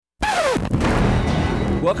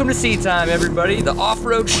Welcome to Seat Time, everybody, the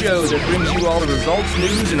off-road show that brings you all the results,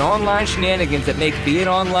 news, and online shenanigans that make being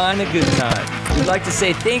online a good time. We'd like to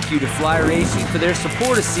say thank you to Fly Racing for their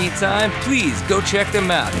support of Seat Time. Please go check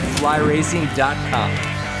them out at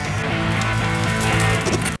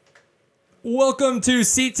flyracing.com. Welcome to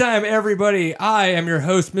Seat Time, everybody. I am your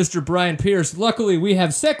host, Mr. Brian Pierce. Luckily, we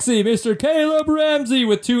have sexy Mr. Caleb Ramsey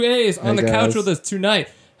with 2 A's on the couch with us tonight.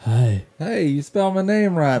 Hi. Hey, you spelled my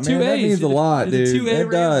name right, man. That means a lot, dude. It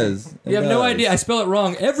does. You have no idea. I spell it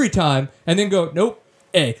wrong every time and then go, nope,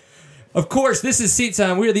 A. Of course, this is Seat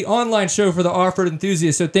Time. We are the online show for the off-road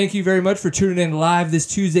enthusiasts, so thank you very much for tuning in live this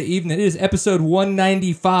Tuesday evening. It is episode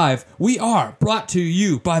 195. We are brought to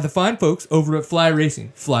you by the fine folks over at Fly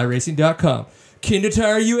Racing, flyracing.com, Kinder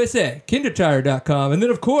Tire USA, kindertire.com, and then,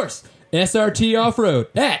 of course, SRT Off-Road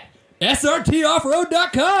at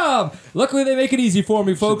SRToffroad.com. Luckily, they make it easy for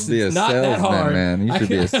me, folks. It's not that hard. Man. You should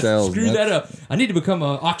be a salesman. Screw that up. I need to become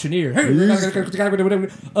an auctioneer.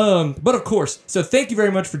 But of course, so thank you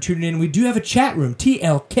very much for tuning in. We do have a chat room,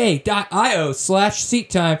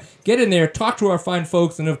 tlk.io/seattime. Get in there, talk to our fine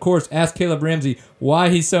folks, and of course, ask Caleb Ramsey why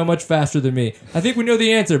he's so much faster than me. I think we know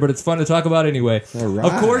the answer, but it's fun to talk about anyway. All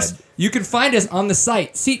right. Of course, you can find us on the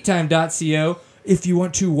site, seattime.co. If you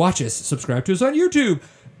want to watch us, subscribe to us on YouTube.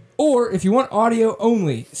 Or if you want audio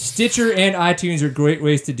only, Stitcher and iTunes are great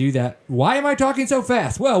ways to do that. Why am I talking so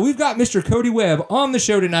fast? Well, we've got Mr. Cody Webb on the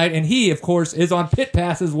show tonight, and he, of course, is on Pit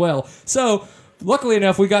Pass as well. So, luckily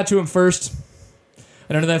enough, we got to him first.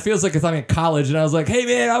 I don't know, that feels like if I'm in college, and I was like, hey,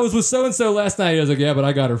 man, I was with so-and-so last night. I was like, yeah, but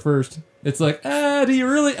I got her first. It's like, do you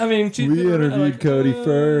really? I mean, we interviewed Cody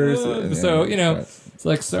first. So, you know, it's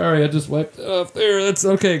like, sorry, I just wiped off there. That's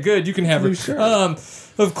okay, good. You can have her. Sure?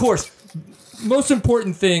 Of course. Most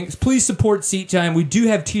important thing, please support Seat Time. We do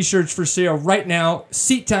have t-shirts for sale right now,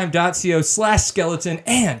 seattime.co/skeleton,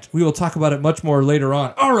 and we will talk about it much more later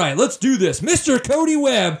on. All right, let's do this. Mr. Cody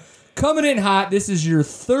Webb, coming in hot. This is your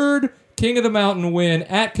third King of the Mountain win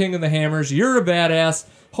at King of the Hammers. You're a badass.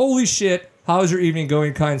 Holy shit. How is your evening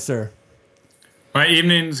going, kind sir? My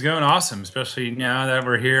evening's going awesome, especially now that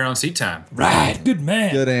we're here on Seat Time. Right, good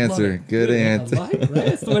man. Good answer. Good answer. Right?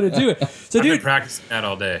 That's the way to do it. So, I've dude, been practicing that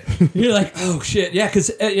all day. You're like, oh shit, yeah,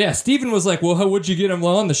 because Steven was like, well, how would you get him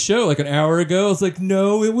on the show like an hour ago? I was like,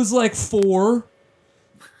 no, it was like 4.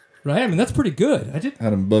 Right? I mean, that's pretty good. I did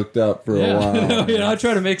had him booked up for a while. you know, I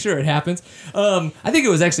try to make sure it happens. I think it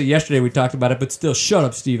was actually yesterday we talked about it, but still, shut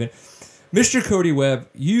up, Steven. Mr. Cody Webb,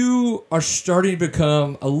 you are starting to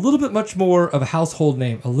become a little bit much more of a household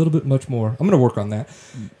name. A little bit much more. I'm going to work on that.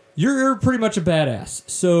 You're pretty much a badass.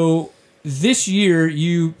 So this year,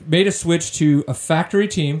 you made a switch to a factory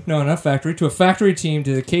team. No, not factory. To a factory team,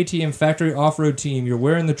 to the KTM factory off-road team. You're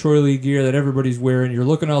wearing the Troy Lee gear that everybody's wearing. You're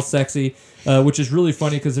looking all sexy, which is really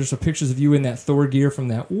funny because there's some pictures of you in that Thor gear from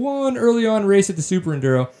that one early on race at the Super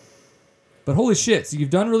Enduro. But holy shit, so you've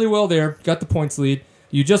done really well there. Got the points lead.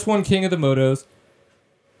 You just won King of the Motos.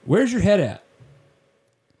 Where's your head at?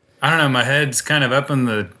 I don't know. My head's kind of up in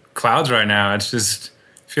the clouds right now. It's just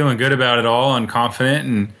feeling good about it all and confident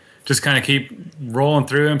and just kind of keep rolling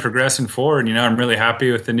through and progressing forward. You know, I'm really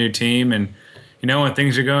happy with the new team. And, you know, when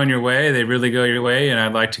things are going your way, they really go your way. And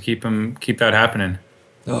I'd like to keep that happening.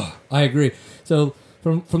 Oh, I agree. So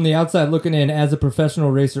from the outside looking in, as a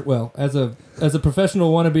professional racer, well, as a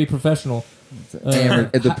professional wannabe professional,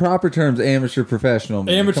 the proper term's amateur professional.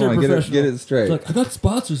 Man. Amateur on, professional. Get it straight. It's like, I got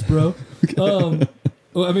sponsors, bro. Well,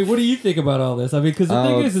 I mean, what do you think about all this? I mean, because the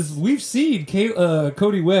thing is we've seen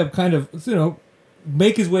Cody Webb kind of, you know,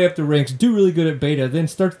 make his way up the ranks, do really good at beta, then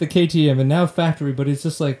starts the KTM, and now factory. But it's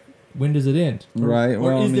just like, when does it end? Right.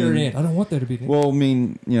 Or is there an end? I don't want there to be an end. Well, I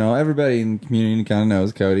mean, you know, everybody in the community kind of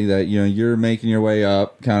knows, Cody, that, you know, you're making your way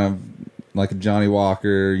up kind of like a Johnny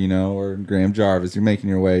Walker, you know, or Graham Jarvis. You're making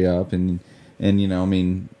your way up, and you know, I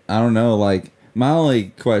mean, I don't know, like, my only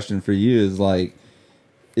question for you is, like,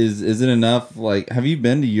 is it enough, like, have you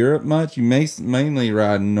been to Europe much? You mainly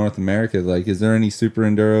ride in North America. Like, is there any Super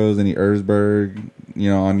Enduros, any Erzberg,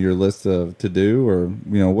 you know, on your list to do? Or,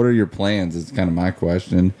 you know, what are your plans is kind of my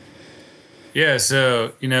question. Yeah,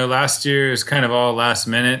 so, you know, last year was kind of all last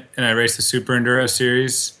minute, and I raced the Super Enduro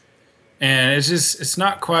series. And it's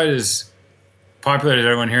not quite as popular as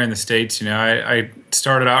everyone here in the States. You know, I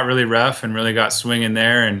started out really rough and really got swinging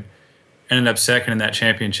there and ended up second in that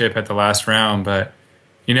championship at the last round. But,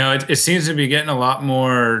 you know, it seems to be getting a lot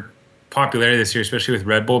more popularity this year, especially with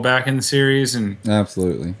Red Bull back in the series. And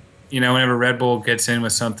absolutely, you know, whenever Red Bull gets in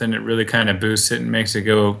with something, it really kind of boosts it and makes it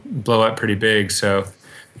blow up pretty big. So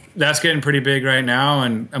that's getting pretty big right now,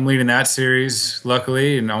 and I'm leading that series,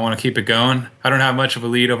 luckily, and I want to keep it going. I don't have much of a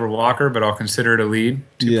lead over Walker, but I'll consider it a lead,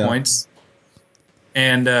 2 points.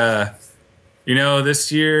 And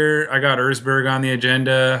this year I got Erzberg on the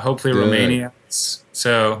agenda. Hopefully Good. Romania.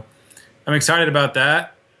 So I'm excited about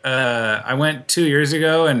that. I went 2 years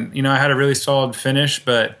ago, and I had a really solid finish,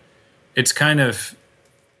 but it's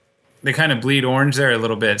they kind of bleed orange there a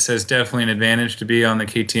little bit. So it's definitely an advantage to be on the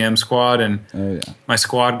KTM squad, and my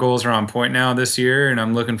squad goals are on point now this year, and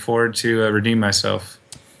I'm looking forward to redeem myself.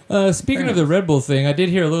 Speaking of the Red Bull thing, I did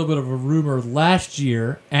hear a little bit of a rumor last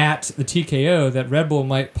year at the TKO that Red Bull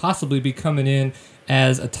might possibly be coming in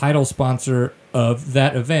as a title sponsor of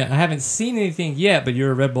that event. I haven't seen anything yet, but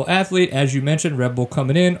you're a Red Bull athlete. As you mentioned, Red Bull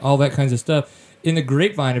coming in, all that kinds of stuff. In the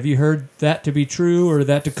grapevine, have you heard that to be true or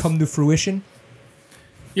that to come to fruition?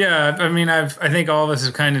 Yeah, I mean, I think all of us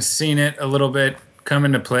have kind of seen it a little bit come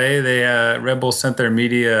into play. They Red Bull sent their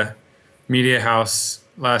media house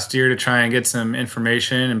last year to try and get some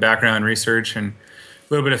information and background research and a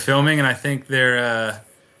little bit of filming, and I think they're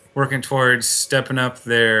working towards stepping up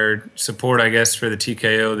their support, I guess, for the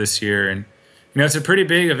TKO this year. And it's a pretty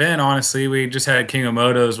big event, honestly. We just had King of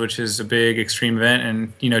Motos, which is a big extreme event,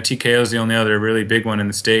 and TKO is the only other really big one in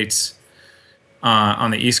the States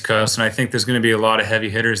on the East Coast. And I think there's going to be a lot of heavy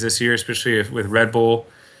hitters this year, especially with Red Bull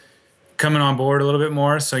coming on board a little bit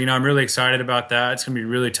more. So, I'm really excited about that. It's going to be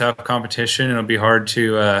really tough competition. It'll be hard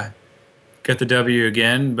to get the W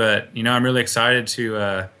again, but, I'm really excited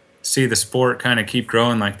to see the sport kind of keep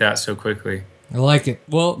growing like that so quickly. I like it.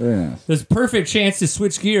 Well, there's a perfect chance to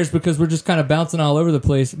switch gears because we're just kind of bouncing all over the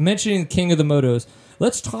place. Mentioning King of the Motos,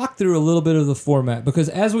 let's talk through a little bit of the format because,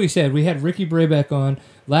 as we said, we had Ricky Brayback on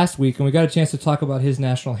last week, and we got a chance to talk about his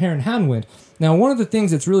National Hare and Hound win. Now, one of the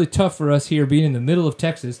things that's really tough for us here, being in the middle of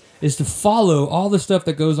Texas, is to follow all the stuff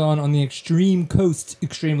that goes on the extreme coast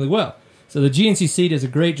extremely well. So the GNCC does a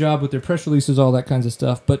great job with their press releases, all that kinds of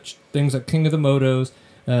stuff, but things like King of the Motos,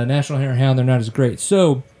 National Hare and Hound, they're not as great.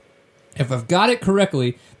 So if I've got it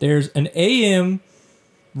correctly, there's an AM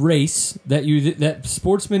race that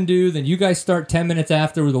sportsmen do, then you guys start 10 minutes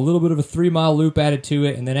after with a little bit of a 3-mile loop added to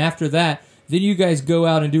it, and then after that, then you guys go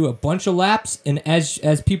out and do a bunch of laps, and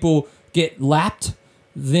as people get lapped,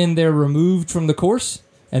 then they're removed from the course,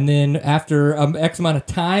 and then after X amount of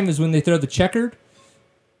time is when they throw the checkered.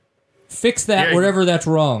 Fix that wherever that's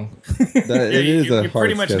wrong. You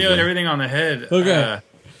pretty much nailed everything on the head. Okay.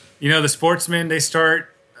 The sportsmen, they start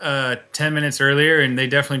 10 minutes earlier, and they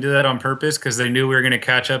definitely did that on purpose because they knew we were going to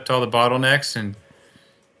catch up to all the bottlenecks, and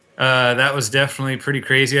that was definitely pretty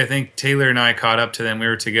crazy. I think Taylor and I caught up to them. We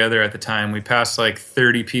were together at the time. We passed like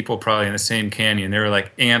 30 people probably in the same canyon. They were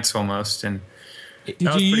like ants almost. And did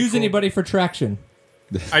you use anybody for traction?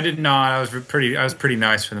 I did not. I was pretty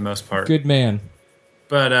nice for the most part. Good man.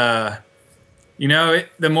 But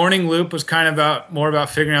the morning loop was kind of more about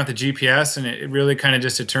figuring out the GPS, and it really kind of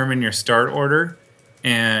just determined your start order.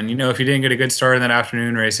 And if you didn't get a good start in that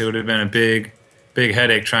afternoon race, it would have been a big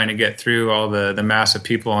headache trying to get through all the mass of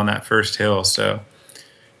people on that first hill. So,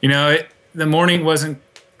 the morning wasn't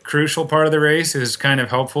crucial part of the race. It was kind of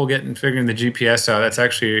helpful figuring the GPS out. That's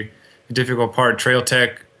actually a difficult part. Trail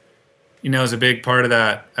tech, is a big part of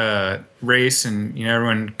that race, and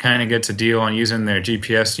everyone kind of gets a deal on using their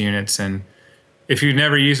GPS units. And if you've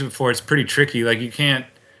never used it before, it's pretty tricky. Like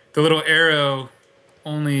the little arrow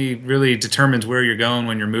only really determines where you're going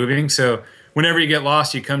when you're moving. So whenever you get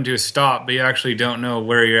lost, you come to a stop, but you actually don't know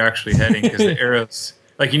where you're actually heading because the arrows,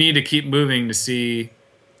 you need to keep moving to see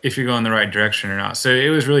if you're going the right direction or not. So it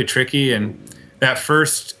was really tricky. And that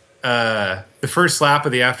the first lap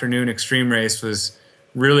of the afternoon extreme race was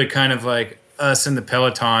really kind of like us in the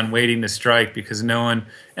peloton waiting to strike because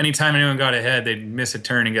anytime anyone got ahead, they'd miss a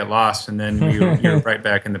turn and get lost. And then you're right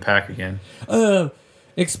back in the pack again.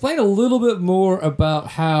 Explain a little bit more about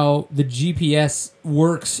how the GPS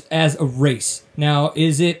works as a race. Now,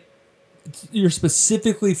 you're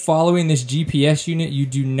specifically following this GPS unit? You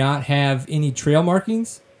do not have any trail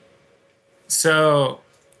markings? So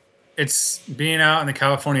it's being out in the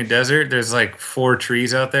California desert. There's 4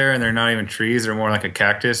 trees out there, and they're not even trees. They're more like a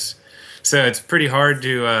cactus. So it's pretty hard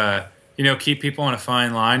to, keep people on a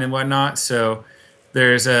fine line and whatnot. So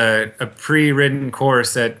there's a pre-ridden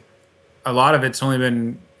course that a lot of it's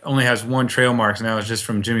only has one trail marks, and that was just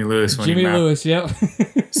from Jimmy Lewis. Yep.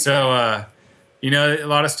 So, a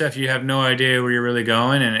lot of stuff you have no idea where you're really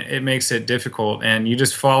going, and it makes it difficult. And you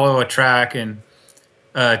just follow a track, and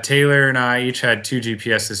Taylor and I each had 2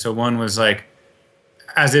 GPSs. So one was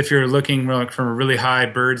as if you're looking from a really high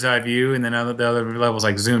bird's eye view, and then the other level's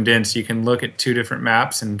zoomed in, so you can look at 2 different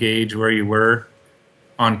maps and gauge where you were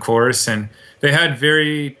on course. And they had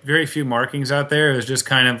very, very few markings out there. It was just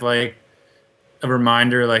kind of a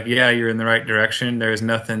reminder, you're in the right direction. There's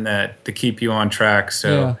nothing to keep you on track.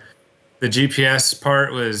 So the GPS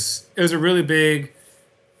part was a really big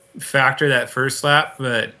factor that first lap,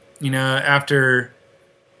 but after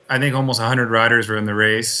I think almost 100 riders were in the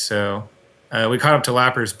race, so we caught up to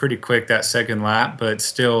lappers pretty quick that second lap, but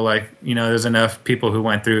still, there's enough people who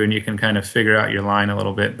went through, and you can kind of figure out your line a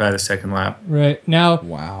little bit by the second lap. Right. Now,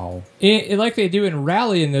 wow. Like they do in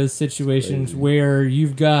rally in those situations where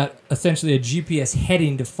you've got essentially a GPS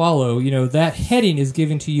heading to follow, that heading is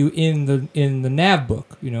given to you in the nav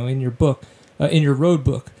book, in your book, in your road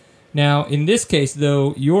book. Now, in this case,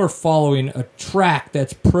 though, you're following a track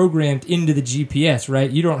that's programmed into the GPS, right?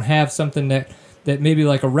 You don't have something that maybe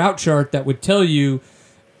like a route chart that would tell you,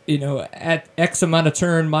 at X amount of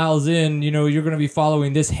turn miles in, you're going to be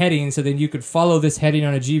following this heading, so then you could follow this heading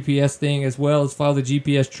on a GPS thing as well as follow the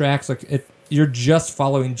GPS tracks. You're just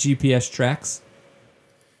following GPS tracks?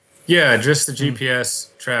 Yeah, just the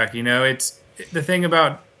GPS track. It's the thing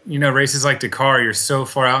about, races like Dakar, you're so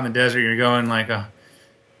far out in the desert, you're going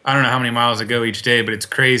I don't know how many miles to go each day, but it's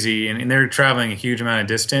crazy. And they're traveling a huge amount of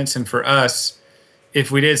distance. And for us, if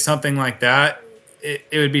we did something like that, it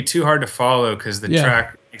would be too hard to follow because the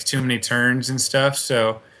track makes too many turns and stuff.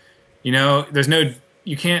 So, you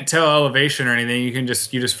can't tell elevation or anything. You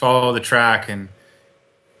just follow the track, and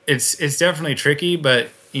it's definitely tricky, but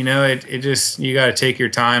you got to take your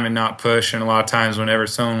time and not push. And a lot of times whenever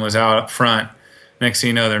someone was out up front, next thing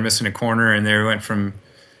you know, they're missing a corner, and they went from,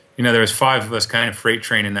 there was 5 of us kind of freight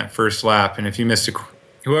train in that first lap. And if you missed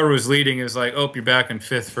whoever was leading, it was like, oh, you're back in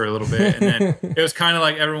 5th for a little bit. And then it was kind of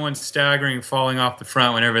like everyone staggering, falling off the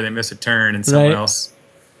front whenever they miss a turn, and someone else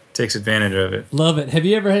takes advantage of it. Love it. Have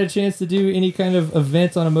you ever had a chance to do any kind of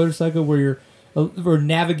events on a motorcycle where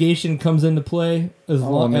navigation comes into play as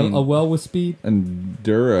well with speed?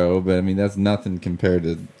 Enduro, but that's nothing compared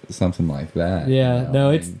to something like that.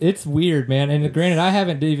 Yeah, it's weird, man. And granted, I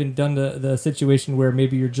haven't even done the situation where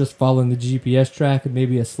maybe you're just following the GPS track and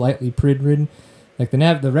maybe a slightly prid-ridden. Like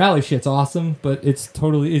the rally shit's awesome, but it's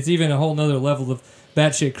even a whole nother level of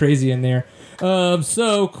batshit crazy in there.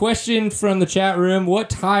 So, question from the chat room: what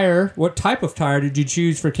type of tire did you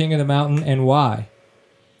choose for King of the Mountain, and why?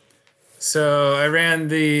 So I ran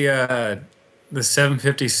the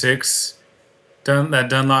 756 that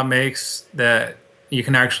Dunlop makes that you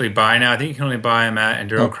can actually buy now. I think you can only buy them at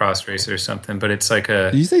Enduro Cross Racer or something, but it's like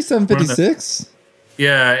a... Did you say 756?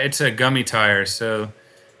 Yeah, it's a gummy tire. So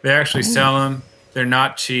they actually sell them. They're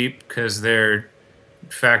not cheap because they're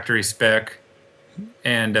factory spec.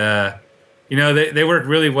 And, they work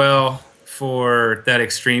really well for that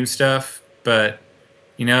extreme stuff, but...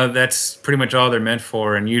 that's pretty much all they're meant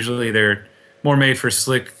for, and usually they're more made for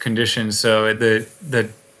slick conditions. So the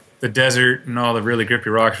desert and all the really grippy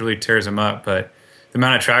rocks really tears them up. But the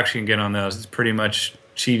amount of traction you can get on those is pretty much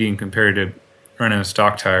cheating compared to running a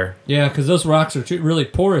stock tire. Yeah, because those rocks are really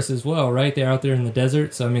porous as well, right? They're out there in the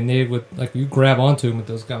desert, so they would you grab onto them with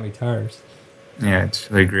those gummy tires. Yeah,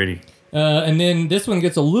 it's really gritty. And then this one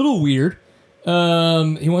gets a little weird.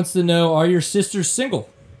 He wants to know: are your sisters single?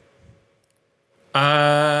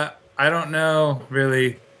 I don't know,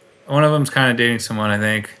 really. One of them's kind of dating someone, I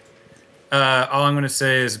think. All I'm going to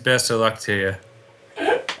say is best of luck to you.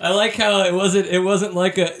 I like how it wasn't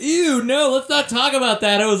like ew, no, let's not talk about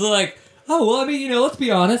that. It was like, oh, well, let's be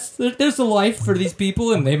honest. There's a life for these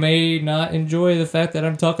people, and they may not enjoy the fact that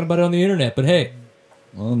I'm talking about it on the internet, but hey.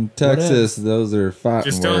 Well, in Texas, those are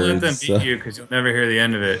fighting Just don't words, let them beat you, because you'll never hear the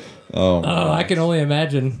end of it. Oh, I can only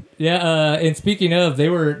imagine. Yeah, and speaking of, they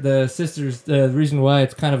were the sisters. The reason why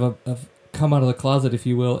it's kind of a come out of the closet, if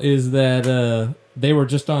you will, is that they were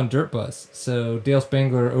just on Dirt Buzz. So Dale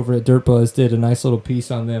Spangler over at Dirt Buzz did a nice little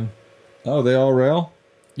piece on them. Oh, they all rail?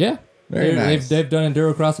 Yeah. Very nice. They've done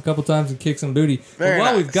Enduro Cross a couple times and kicked some booty. But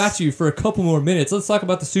while we've got you for a couple more minutes, let's talk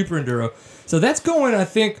about the Super Enduro. So that's going, I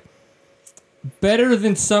think, better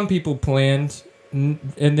than some people planned, and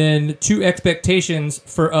then to expectations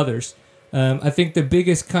for others. I think the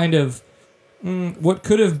biggest kind of what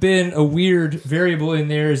could have been a weird variable in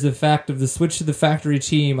there is the fact of the switch to the factory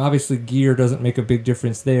team. Obviously, gear doesn't make a big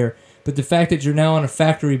difference there, but the fact that you're now on a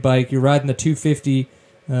factory bike, you're riding the 250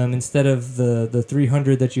 instead of the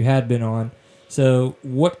 300 that you had been on. So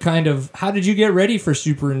how did you get ready for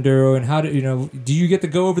Super Enduro, and do you get to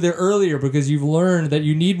go over there earlier because you've learned that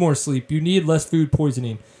you need more sleep, you need less food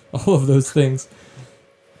poisoning, all of those things?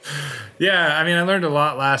 Yeah, I learned a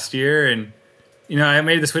lot last year, and I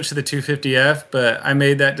made the switch to the 250F, but I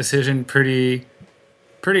made that decision pretty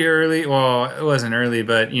early. Well, it wasn't early,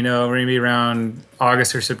 but maybe around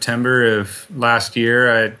August or September of last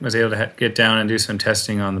year, I was able to get down and do some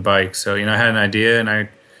testing on the bike. So I had an idea, and I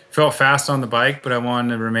felt fast on the bike, but I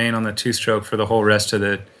wanted to remain on the two-stroke for the whole rest of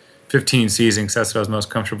the 15 seasons. That's what I was most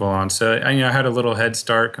comfortable on. So I had a little head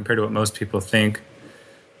start compared to what most people think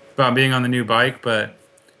about being on the new bike. But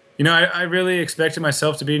I really expected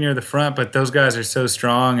myself to be near the front, but those guys are so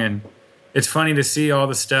strong, and it's funny to see all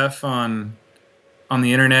the stuff on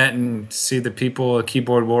the internet and see the people,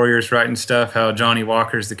 keyboard warriors, writing stuff, how Johnny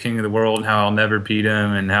Walker's the king of the world and how I'll never beat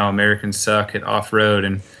him and how Americans suck at off-road.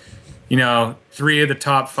 And, 3 of the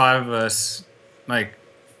top 5 of us, like,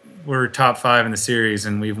 we're top 5 in the series,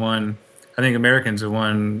 and we've won. I think Americans have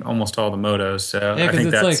won almost all the motos. So yeah, I think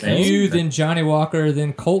it's that's like you, then Johnny Walker,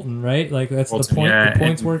 then Colton, right? Like that's Colton, the point. Yeah. The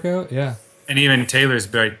points work out. Yeah. And even Taylor's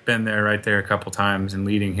been there, right there, a couple times and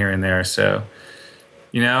leading here and there. So,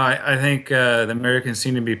 I think the Americans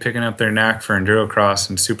seem to be picking up their knack for endurocross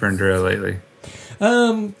and super enduro lately.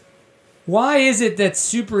 Why is it that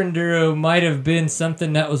super enduro might have been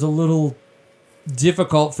something that was a little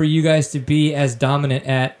difficult for you guys to be as dominant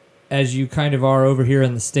at as you kind of are over here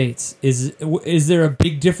in the States? Is there a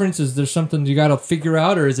big difference? Is there something you got to figure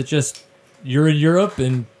out, or is it just you're in Europe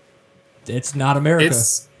and it's not America?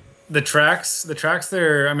 It's the tracks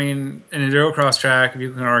there. I mean, an endurocross track,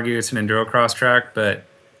 you can argue it's an endurocross track, but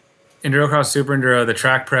endurocross, super enduro, the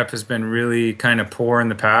track prep has been really kind of poor in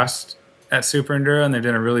the past at super enduro, and they've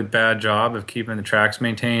done a really bad job of keeping the tracks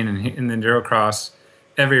maintained. And in the endurocross,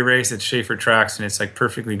 every race it's Schaefer tracks, and it's like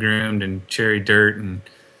perfectly groomed and cherry dirt, and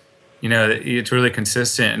it's really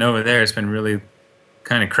consistent. And over there, it's been really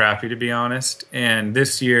kind of crappy, to be honest. And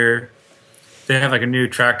this year, they have like a new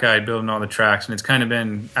track guide building all the tracks, and it's kind of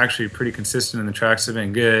been actually pretty consistent, and the tracks have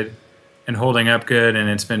been good and holding up good, and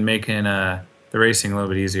it's been making the racing a little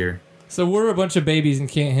bit easier. So we're a bunch of babies and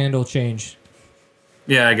can't handle change.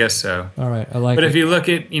 Yeah, I guess so. All right, I like it. But if you look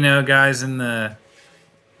at, guys in the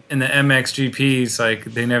MXGPs, like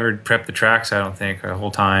they never prep the tracks, I don't think, the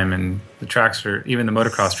whole time, and the tracks even the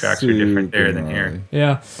motocross tracks are different there than here.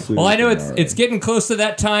 Yeah. Well, I know it's getting close to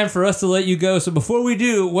that time for us to let you go. So before we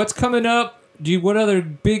do, what's coming up? What other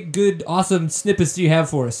big, good, awesome snippets do you have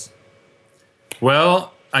for us?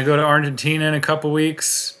 Well, I go to Argentina in a couple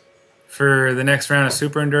weeks for the next round of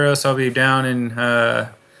Super Enduro, so I'll be down in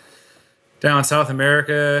South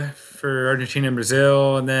America for Argentina and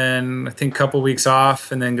Brazil, and then I think a couple weeks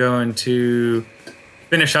off, and then going to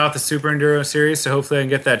finish out the Super Enduro series, so hopefully I can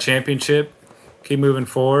get that championship, keep moving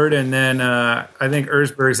forward, and then I think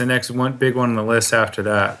Erzberg's the next big one on the list after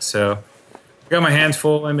that, so got my hands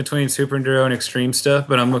full in between super enduro and extreme stuff,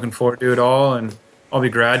 but I'm looking forward to it all, and I'll be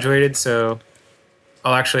graduated, so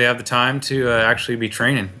I'll actually have the time to actually be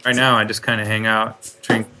training. Right now, I just kind of hang out,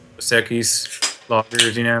 drink Seki's,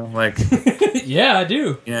 loggers, like. Yeah, I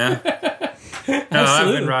do. Yeah. No, I've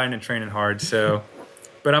been riding and training hard, so.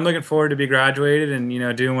 But I'm looking forward to be graduated and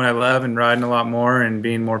doing what I love and riding a lot more and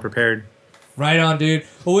being more prepared. Right on, dude.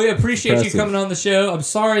 Well, we appreciate you coming on the show. I'm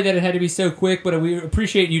sorry that it had to be so quick, but we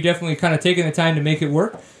appreciate you definitely kind of taking the time to make it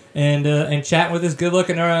work and chatting with us. Good luck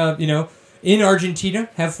in in Argentina.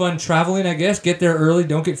 Have fun traveling, I guess. Get there early.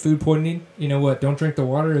 Don't get food poisoning. You know what? Don't drink the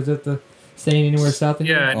water. Is that the saying anywhere south of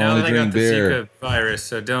here? Yeah, now they got the Zika virus,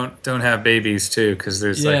 so don't have babies too, because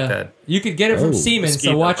there's like that. You could get it from semen,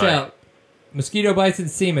 so watch out. Mosquito bites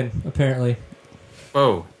and semen, apparently.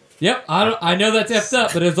 Whoa. Yep, I know that's effed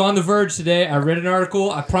up, but it was on The Verge today. I read an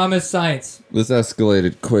article. I promise science. This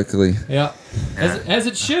escalated quickly. Yeah, as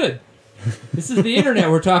it should. This is the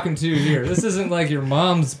internet we're talking to here. This isn't like your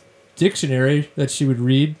mom's dictionary that she would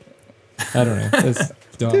read. I don't know. That's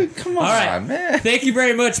dumb. Dude, come on, all right, man. Thank you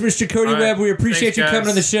very much, Mr. Cody Webb. We appreciate you coming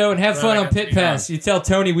on the show, and have fun on Pit Pass. You tell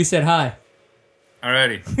Tony we said hi.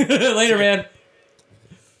 Alrighty. Later, man.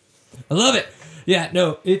 I love it. Yeah,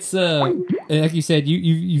 no, it's like you said,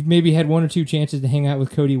 you've maybe had 1 or 2 chances to hang out with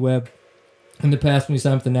Cody Webb in the past when you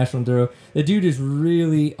signed with the National Enduro. The dude is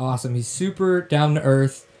really awesome. He's super down to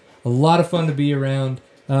earth, a lot of fun to be around.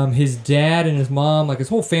 His dad and his mom, like his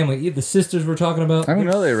whole family, the sisters we're talking about. I don't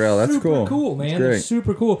know they rail. That's cool. Super cool, man. They're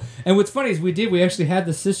super cool. And what's funny is we actually had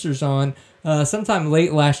the sisters on sometime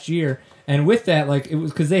late last year, and with that, like it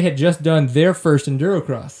was because they had just done their first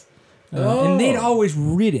Endurocross. And they'd always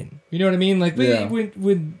ridden. You know what I mean? Like,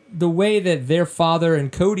 with the way that their father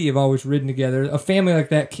and Cody have always ridden together, a family like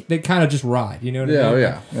that, they kind of just ride. You know what I mean?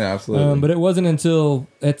 Yeah, absolutely. But it wasn't until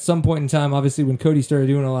at some point in time, obviously, when Cody started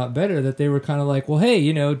doing a lot better, that they were kind of like, well,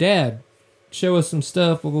 hey, Dad, show us some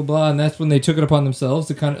stuff, blah, blah, blah. And that's when they took it upon themselves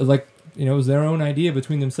to kind of, like, it was their own idea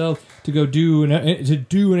between themselves to go do an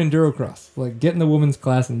Endurocross. Like, get in the women's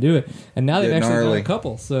class and do it. And now they've actually done a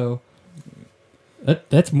couple, so...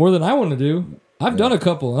 That's more than I want to do. I've done a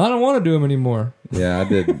couple, and I don't want to do them anymore. Yeah, I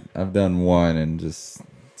did. I've done one, and just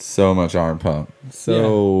So much arm pump.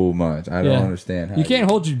 So much. I don't understand how you can't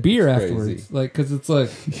hold your beer it's afterwards. crazy. Like, because it's like...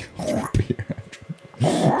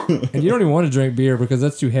 And you don't even want to drink beer because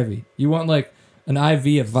that's too heavy. You want like an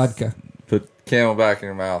IV of vodka. Put Camelback in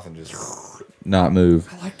your mouth and just not move.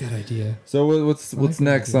 I like that idea. So what's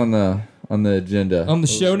next on the agenda? On the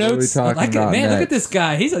show notes? What are we talking about man, next? look at this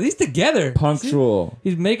guy. He's together. Punctual.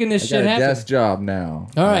 He's making this I shit got a happen. desk job now.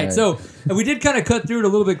 All right, so we did kind of cut through it a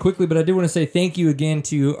little bit quickly, but I did want to say thank you again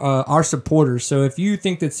to our supporters. So if you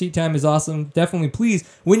think that Seat Time is awesome, definitely please,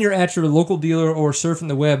 when you're at your local dealer or surfing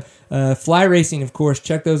the web, Fly Racing, of course,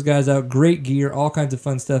 check those guys out. Great gear, all kinds of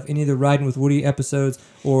fun stuff. Any of the Riding with Woody episodes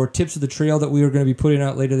or tips of the trail that we are going to be putting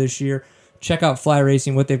out later this year. Check out Fly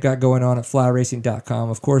Racing, what they've got going on at flyracing.com.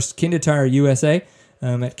 Of course, Kinda Tire USA.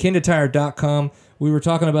 At kindatire.com, we were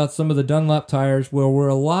talking about some of the Dunlop tires, where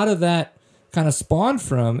a lot of that kind of spawned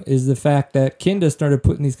from is the fact that Kinda started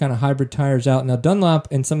putting these kind of hybrid tires out. Now, Dunlop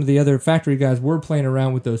and some of the other factory guys were playing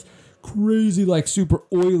around with those crazy, like, super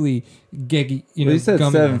oily, geggy, you said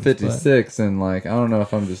gummy 756, and like I don't know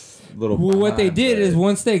if I'm just a little. Well, what they behind, did but- is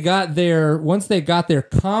once they got their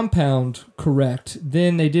compound correct,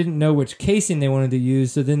 then they didn't know which casing they wanted to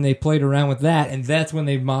use, so then they played around with that, and that's when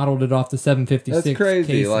they modeled it off the 756. That's crazy.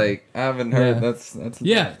 casing. Like I haven't heard. Yeah. That's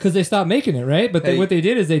Yeah, because they stopped making it, right? But what they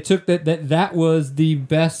did is they took that was the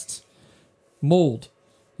best mold,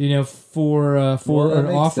 for an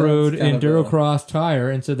makes off-road sense, kind of endurocross tire,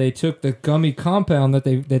 and so they took the gummy compound that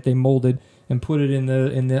they molded and put it in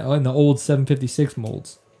the old 756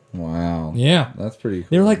 molds. Wow. Yeah, That's pretty cool.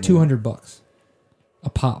 they're like $200 a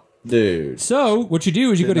pop. Dude. So what you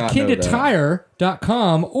do is you go Did to not know that.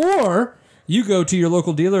 kindatire.com, or you go to your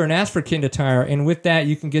local dealer and ask for Kinda Tire, and with that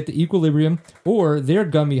you can get the Equilibrium or their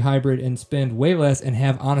gummy hybrid and spend way less and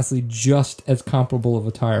have honestly just as comparable of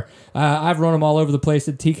a tire. I've run them all over the place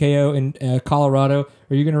at TKO in Colorado.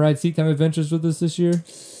 Are you going to ride Seat Time Adventures with us this year?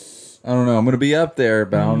 I don't know. I'm going to be up there,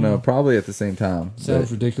 but I don't know. Probably at the same time.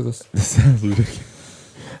 Sounds ridiculous. Sounds ridiculous.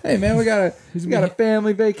 Hey man, we got a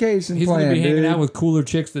family vacation He's planned. going to be hanging dude. out with cooler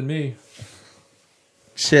chicks than me.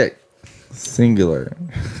 Chick. Singular.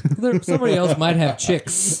 Somebody else might have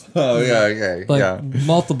chicks. Oh yeah, okay. Like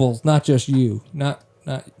multiples, not just you. Not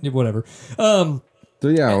whatever. So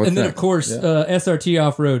yeah, what's And then, next? of course, SRT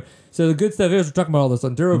off-road. So the good stuff is we're talking about all this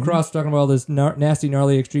Enduro Cross, we're talking about all this nasty,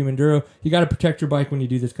 gnarly extreme Enduro. You got to protect your bike when you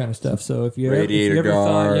do this kind of stuff. So if you ever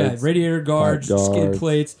thought, radiator guards, skid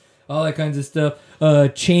plates, all that kinds of stuff.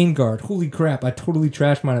 Chain guard. Holy crap, I totally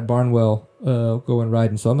trashed mine at Barnwell going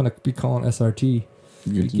riding. So I'm going to be calling SRT.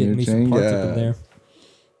 Getting me some parts up in there.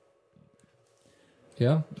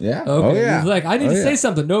 Yeah. Yeah. Okay. Oh yeah. He's like, I need to say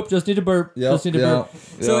something. Nope. Just need to burp. Just need to burp.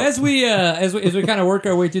 So as we kind of work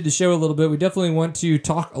our way through the show a little bit, we definitely want to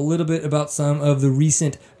talk a little bit about some of the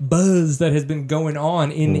recent buzz that has been going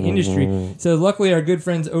on in the industry. So luckily, our good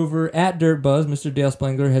friends over at Dirt Buzz, Mr. Dale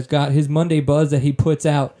Splangler, has got his Monday buzz that he puts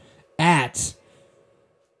out at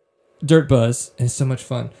Dirt Buzz, and it's so much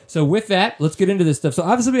fun. So with that, let's get into this stuff. So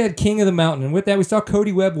obviously we had King of the Mountain, and with that we saw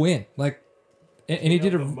Cody Webb win. And he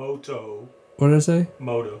did a moto. What did I say?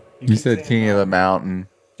 Moto. You said King of the Mountain.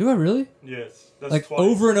 Do I really? Yes. That's Like twice.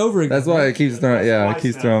 over and over again. That's why it keeps throwing. Yeah, it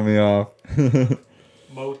keeps throwing me off.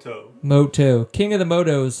 Moto. Moto. King of the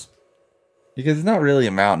Motos. Because it's not really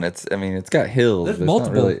a mountain. It's got hills. There's but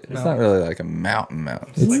multiple It's not really like a mountain.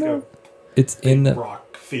 It's like a It's in the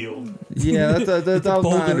rock field. Yeah, that's it's a my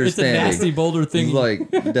boulder. It's a understanding. nasty boulder thing.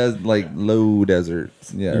 It's like low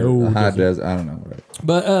deserts. Yeah, Low high desert. desert. I don't know. Whatever.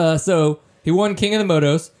 But so he won King of the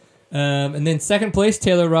Motos. And then second place,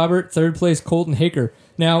 Taylor Robert. Third place, Colton Haker.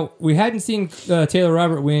 Now, we hadn't seen Taylor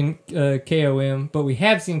Robert win KOM, but we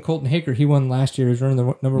have seen Colton Haker. He won last year. He's running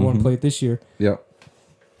the number one plate this year. Yep.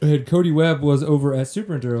 And Cody Webb was over at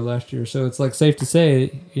Super Enduro last year. So it's like safe to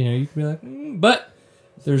say, you can be like, but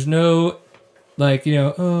there's no,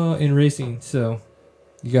 in racing. So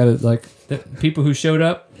you got to, the people who showed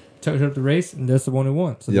up the race, and that's the one who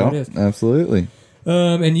won. So there it is. Absolutely.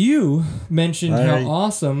 And you mentioned how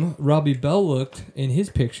awesome Robbie Bell looked in his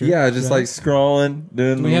picture. Yeah, just like scrolling,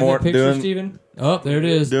 doing Do we have that picture, Steven? Oh, there it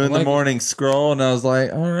is. Doing the morning scroll, and I was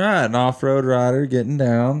like, all right, an off-road rider getting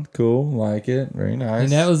down. Cool, like it. Very nice.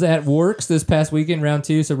 And that was at Works this past weekend, round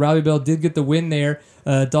 2. So Robbie Bell did get the win there.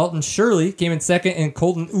 Dalton Shirley came in second, and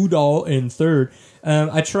Colton Udall in third.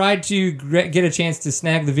 I tried to get a chance to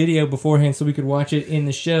snag the video beforehand so we could watch it in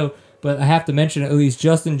the show, but I have to mention at least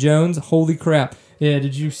Justin Jones. Holy crap. Yeah,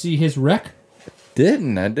 did you see his wreck? I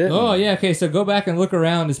didn't. Oh, yeah, okay, so go back and look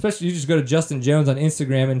around, especially you just go to Justin Jones on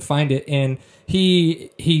Instagram and find it, and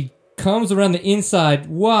he comes around the inside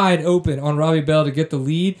wide open on Robbie Bell to get the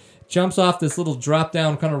lead, jumps off this little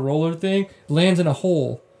drop-down kind of roller thing, lands in a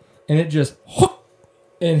hole. and it just hook,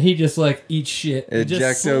 and he just like eats shit. It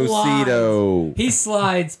just Ejectocito. He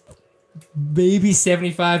slides maybe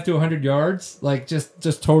 75 to 100 yards, like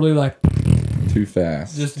just totally like Too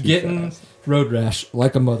fast. just Too getting fast. road rash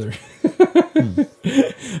like a mother.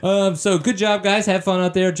 So good job, guys. Have fun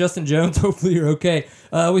out there. Justin Jones, hopefully you're okay.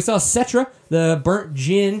 We saw Cetra, the burnt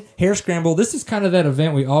gin hair scramble. This is kind of that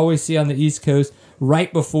event we always see on the East Coast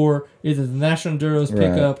right before either the National Enduros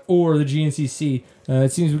pickup or the GNCC.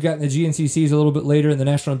 It seems we've gotten the GNCCs a little bit later and the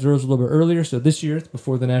National Enduros a little bit earlier. So this year it's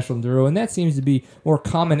before the National Enduro, and that seems to be more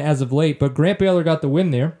common as of late. But Grant Baylor got the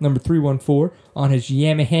win there, number 314 on his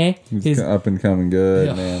Yamaha. He's up and coming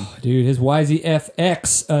good, man. Dude, his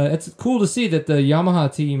YZF-X. It's cool to see that the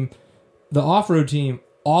Yamaha team, the off-road team,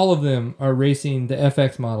 all of them are racing the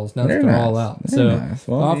FX models now that they're all out. They're nice.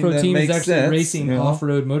 Well, the off-road that team is makes actually sense, racing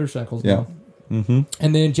off-road motorcycles now. Mm-hmm.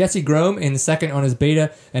 And then Jesse Grome in second on his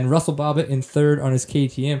Beta, and Russell Bobbitt in third on his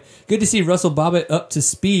KTM. Good to see Russell Bobbitt up to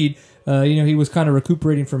speed. He was kind of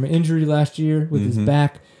recuperating from an injury last year with his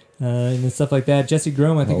back and stuff like that. Jesse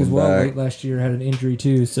Grome, I think, as well, late last year had an injury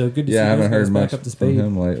too. So good to see I haven't those heard guys much back up to from speed.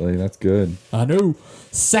 him lately. That's good. I know.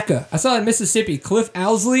 Seca. I saw in Mississippi, Cliff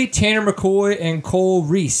Owsley, Tanner McCoy, and Cole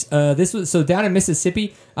Reese. This was so down in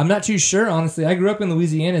Mississippi. I'm not too sure, honestly. I grew up in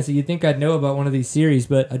Louisiana, so you'd think I'd know about one of these series,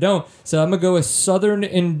 but I don't. So I'm gonna go with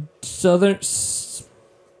Southern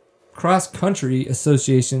Cross Country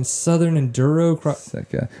Association, Southern Enduro.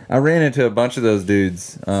 Second. I ran into a bunch of those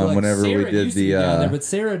dudes whenever Sarah we did used to be down there, but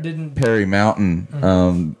Sarah didn't. Perry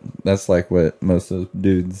Mountain. That's like what most of those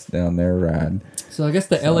dudes down there ride. So I guess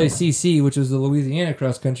the LACC, which is the Louisiana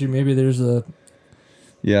Cross Country, maybe there's a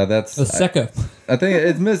that's Seca. I think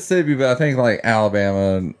it's Mississippi, but I think like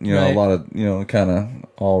Alabama, a lot of kind of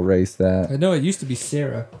all race that. I know it used to be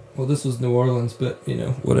Sarah. Well, this was New Orleans, but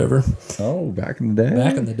whatever. Oh, back in the day.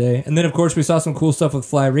 Back in the day. And then, of course, we saw some cool stuff with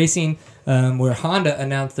Fly Racing, where Honda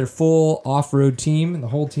announced their full off-road team, and the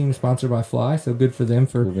whole team is sponsored by Fly, so good for them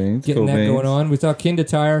for getting that going on. We saw Kinda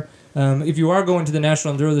Tire. If you are going to the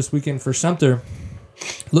National Enduro this weekend for Sumter,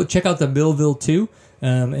 check out the Millville 2.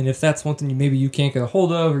 And if that's something maybe you can't get a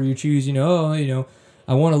hold of, or you choose, I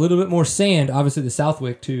want a little bit more sand, obviously the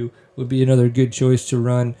Southwick 2 would be another good choice to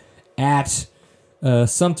run at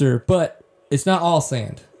Sumter, but it's not all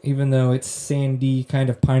sand, even though it's sandy, kind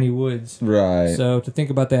of piney woods. Right. So to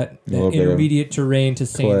think about that intermediate terrain to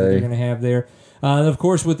sand that you're going to have there. Of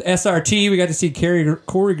course, with SRT, we got to see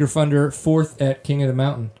Corey Gerfunder fourth at King of the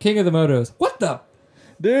Mountain. King of the Motos. What the?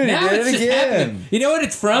 Dude, Now did it's it just again. happening. You know what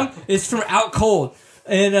it's from? It's from Out Cold.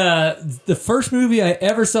 And the first movie I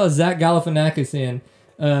ever saw Zach Galifianakis in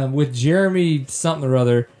with Jeremy something or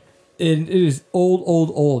other, it is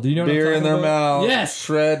old. Do you know what I'm Beer talking in their about? mouth. Yes.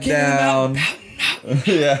 Shred King of the down.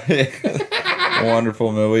 Yeah.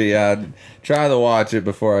 Wonderful movie. Yeah. Try to watch it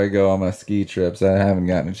before I go on my ski trips. I haven't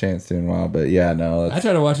gotten a chance to in a while, but I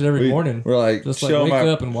try to watch it every morning. We're like, just like wake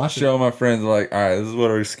up and watch it. Show my friends, like, all right, this is what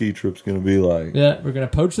our ski trip's going to be like. Yeah, we're going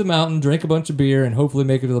to poach the mountain, drink a bunch of beer, and hopefully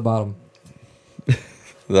make it to the bottom.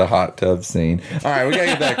 The hot tub scene. All right, we got to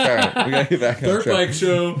get back on. We got to get back on Dirt track. bike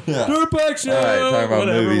show. Yeah. Dirt bike show. All right, talking about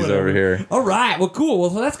movies over here. All right. Well, cool.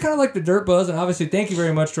 Well, that's kind of like the Dirt Buzz. And obviously, thank you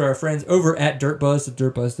very much to our friends over at Dirt Buzz, at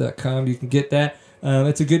dirtbuzz.com. You can get that.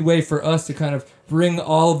 It's a good way for us to kind of bring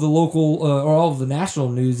all of the local or all of the national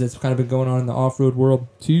news that's kind of been going on in the off-road world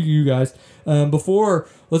to you guys.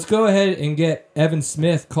 Let's go ahead and get Evan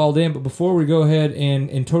Smith called in. But before we go ahead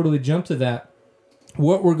and totally jump to that,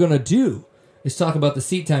 what we're going to do is talk about the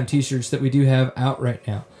Seat Time t-shirts that we do have out right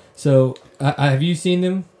now. So, have you seen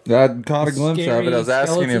them? I caught a glimpse of it. I was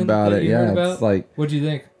asking him about it. Yeah, it's like... What'd you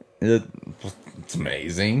think? It's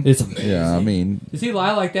amazing. It's amazing. Yeah, I mean... Does he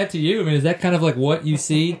lie like that to you? I mean, is that kind of like what you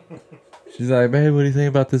see? She's like, babe, what do you think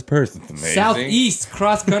about this person? It's amazing. Southeast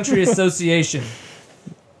Cross Country Association.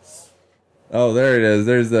 Oh, there it is.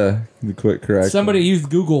 There's the quick correction. Somebody used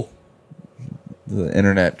Google. The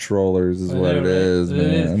internet trollers is what it is,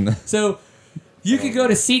 man. So... you could go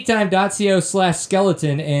to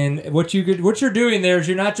seattime.co/skeleton, and what you're doing there is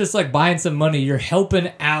you're not just like buying some money, you're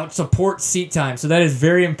helping out support Seat Time. So that is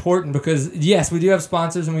very important because yes, we do have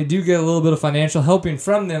sponsors and we do get a little bit of financial helping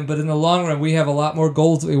from them, but in the long run we have a lot more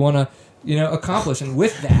goals that we want to accomplish, and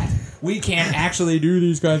with that we can actually do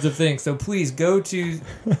these kinds of things. So please go to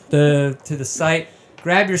the site,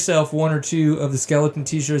 grab yourself one or two of the skeleton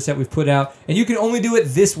t-shirts that we've put out, and you can only do it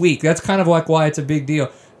this week. That's kind of like why it's a big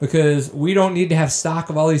deal. Because we don't need to have stock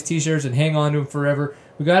of all these t-shirts and hang on to them forever.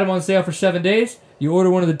 We got them on sale for 7 days. You order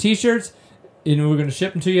one of the t-shirts, and we're going to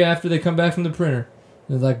ship them to you after they come back from the printer.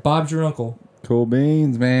 It's like Bob's your uncle. Cool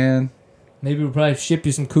beans, man. Maybe we'll probably ship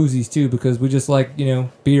you some koozies, too, because we just like,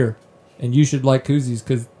 beer and you should like koozies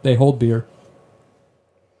because they hold beer.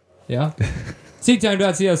 Yeah?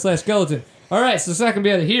 seatime.co/skeleton. All right, so I can be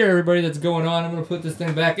able to hear everybody that's going on. I'm going to put this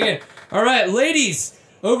thing back in. All right, ladies,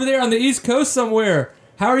 over there on the East Coast somewhere,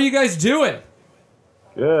 how are you guys doing?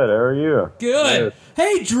 Good. How are you? Good.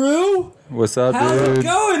 Hey, Drew. What's up, How's dude? it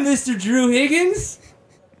going, Mr. Drew Higgins?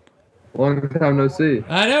 Long time no see.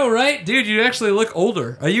 I know, right? Dude, you actually look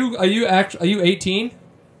older. Are you 18?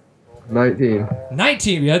 19.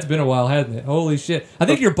 19. Yeah, it's been a while, hasn't it? Holy shit. I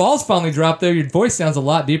think your balls finally dropped there. Your voice sounds a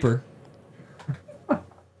lot deeper.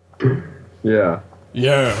 Yeah.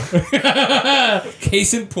 Yeah.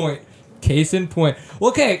 Case in point. Case in point.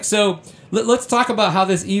 Okay, so let's talk about how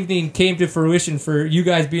this evening came to fruition for you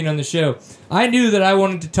guys being on the show. I knew that I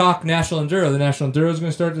wanted to talk National Enduro. The National Enduro is going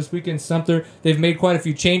to start this weekend. Sumter, they've made quite a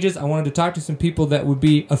few changes. I wanted to talk to some people that would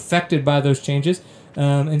be affected by those changes.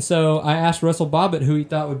 And so I asked Russell Bobbitt who he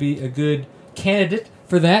thought would be a good candidate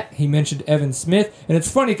for that. He mentioned Evan Smith. And it's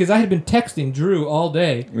funny because I had been texting Drew all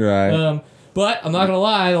day. Right. But I'm not going to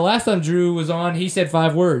lie, the last time Drew was on, he said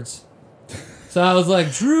 5 words. So I was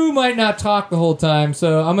like, Drew might not talk the whole time,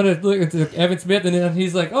 so I'm going to look at Evan Smith, and then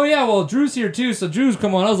he's like, oh yeah, well, Drew's here too, so Drew's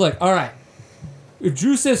come on. I was like, all right, if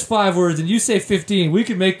Drew says 5 words and you say 15, we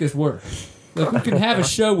can make this work. Like, we can have a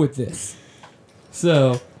show with this.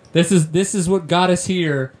 So this is what got us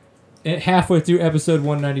here halfway through episode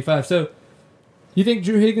 195. So you think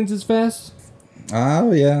Drew Higgins is fast?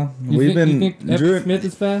 Oh, yeah. You think Evan Smith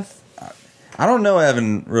is fast? I don't know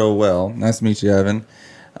Evan real well. Nice to meet you, Evan.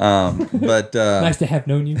 But Nice to have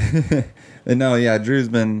known you. no, yeah, Drew's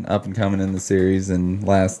been up and coming in the series, and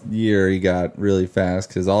last year he got really fast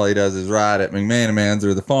because all he does is ride at McManaman's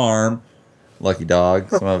or the farm. Lucky dog.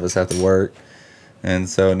 Some of us have to work, and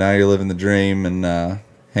so now you're living the dream and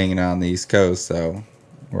hanging out on the East Coast. So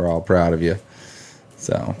we're all proud of you.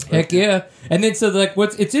 So heck yeah. And then so like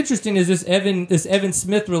it's interesting is this Evan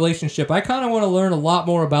Smith relationship. I kind of want to learn a lot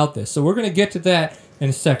more about this. So we're going to get to that in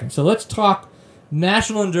a second. So let's talk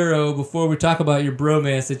National Enduro before we talk about your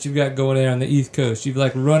bromance that you've got going there on the East Coast. You've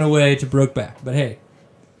like run away to Brokeback. But hey,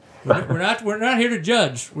 we're not here to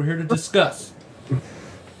judge. We're here to discuss.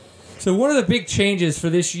 So one of the big changes for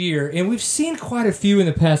this year, and we've seen quite a few in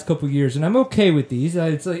the past couple of years, and I'm okay with these.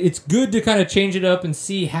 It's good to kind of change it up and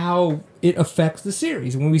see how it affects the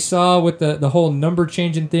series. When we saw with the whole number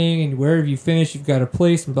changing thing and wherever you finish, you've got a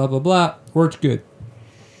place and blah, blah, blah, worked good.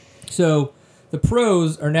 So the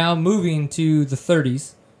pros are now moving to the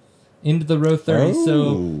 30s, into the row 30. Oh.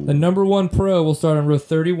 So the number 1 pro will start on row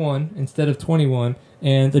 31 instead of 21,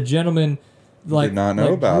 and the gentleman did not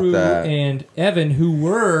know about Drew that. and Evan, who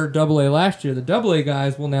were AA last year, the AA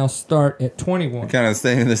guys will now start at 21. kind of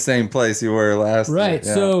staying in the same place you were last year. Right,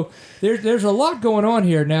 Yeah. so there's a lot going on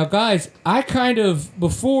here. Now, guys, I kind of,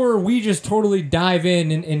 before we just totally dive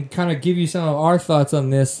in and kind of give you some of our thoughts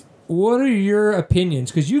on this, what are your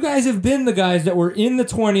opinions? Because you guys have been the guys that were in the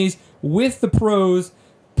 20s with the pros,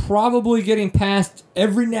 probably getting passed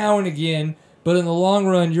every now and again, but in the long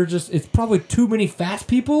run, it's probably too many fast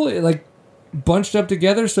people, like, bunched up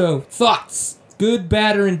together. So thoughts, good,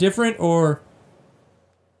 bad, or indifferent, or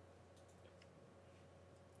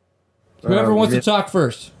whoever wants to talk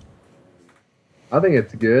first. I think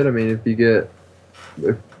it's good. I mean,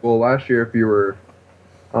 last year, if you were,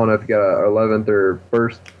 I don't know, if you got a 11th or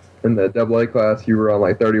 1st in the AA class, you were on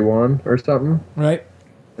like 31 or something. Right.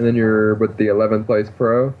 And then you're with the 11th place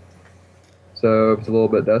pro. So if it's a little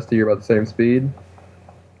bit dusty, you're about the same speed.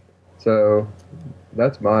 So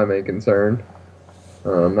that's my main concern.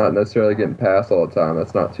 Not necessarily getting passed all the time.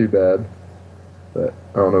 That's not too bad. But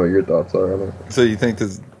I don't know what your thoughts are on it. So you think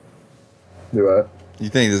this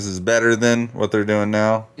is better than what they're doing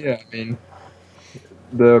now? Yeah, I mean,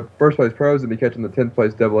 the first place pro is going to be catching the 10th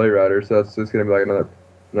place AA rider, so that's just going to be like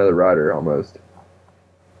another rider almost.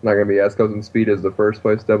 Not going to be as close in speed as the first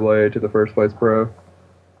place AA to the first place pro.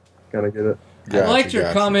 Kind of get it. I liked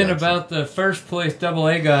your comment about the first place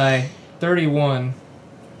AA guy, 31,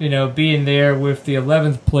 being there with the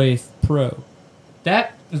 11th place pro.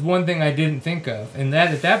 That is one thing I didn't think of. And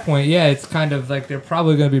that at that point, yeah, it's kind of like they're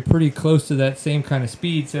probably going to be pretty close to that same kind of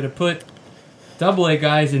speed. So to put AA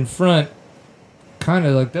guys in front kind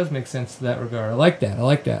of like does make sense to that regard. I like that. All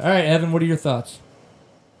right, Evan, what are your thoughts?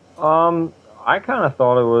 I kind of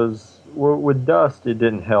thought it was, with dust, it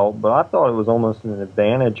didn't help, but I thought it was almost an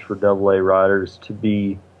advantage for AA riders to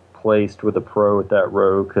be placed with a pro at that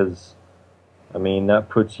row because, I mean, that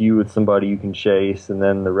puts you with somebody you can chase, and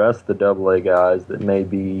then the rest of the AA guys that may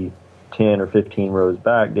be 10 or 15 rows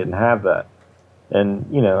back didn't have that. And,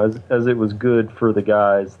 as it was good for the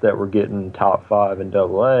guys that were getting top 5 in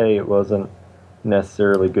AA, it wasn't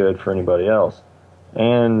necessarily good for anybody else.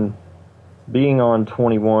 And being on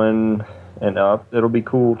 21 and up, it'll be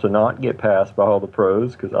cool to not get passed by all the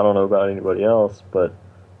pros because I don't know about anybody else, but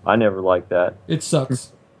I never liked that. It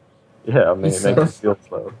sucks. Yeah, I mean, it makes me feel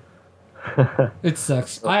slow. It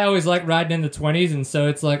sucks. I always like riding in the 20s, and so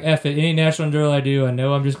it's like, F it. Any national enduro I do, I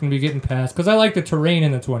know I'm just going to be getting passed because I like the terrain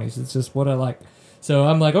in the 20s. It's just what I like. So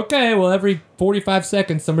I'm like, okay, well, every 45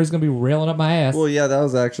 seconds, somebody's going to be railing up my ass. Well, yeah, that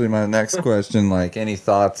was actually my next question. Like, any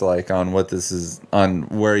thoughts, like, on what this is, on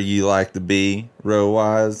where you like to be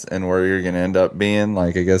row-wise and where you're going to end up being?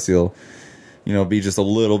 Like, I guess you'll, be just a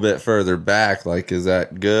little bit further back. Like, is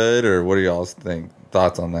that good, or what do y'all's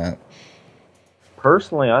thoughts on that?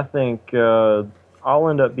 Personally, I think I'll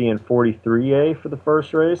end up being 43A for the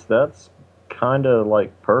first race. That's kind of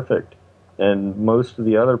like perfect. And most of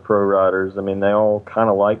the other pro riders, I mean, they all kind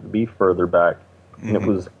of like to be further back. And it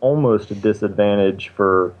was almost a disadvantage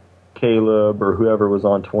for Caleb or whoever was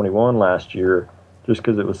on 21 last year, just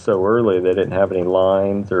because it was so early. They didn't have any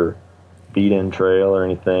lines or feed-in trail or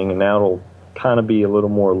anything. And now it'll kind of be a little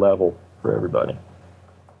more level for everybody.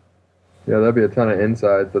 Yeah, there'll be a ton of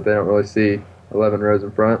insides that they don't really see 11 rows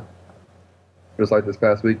in front. Just like this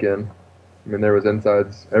past weekend. I mean, there was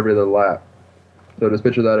insides every little lap. So just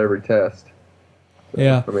picture that every test. So,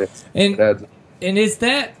 Yeah. I mean, And it adds. and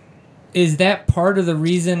is that part of the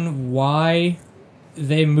reason why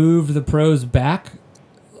they moved the pros back?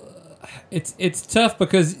 It's tough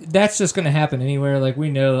because that's just going to happen anywhere. Like,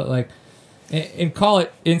 we know that, like, and call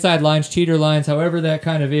it inside lines, cheater lines, however that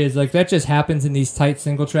kind of is. Like, that just happens in these tight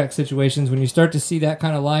single track situations when you start to see that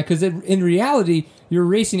kind of line. Because in reality, you're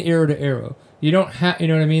racing arrow to arrow. You don't have, you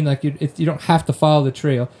know what I mean? Like, you don't have to follow the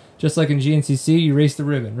trail. Just like in GNCC, you race the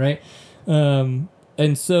ribbon, right?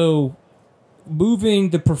 And so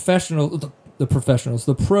moving the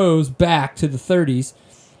the pros back to the 30s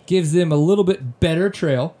gives them a little bit better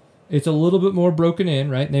trail. It's a little bit more broken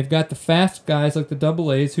in, right? And they've got the fast guys like the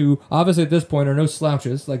double A's who obviously at this point are no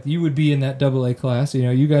slouches. Like, you would be in that double A class.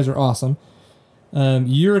 You guys are awesome.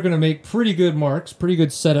 You're going to make pretty good marks, pretty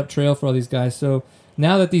good setup trail for all these guys. So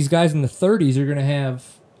now that these guys in the 30s are going to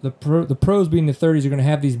have the pros being the 30s are going to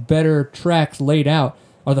have these better tracks laid out,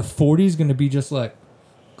 are the 40s going to be just like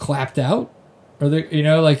clapped out? Or they,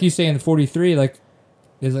 like you say in the 43, like,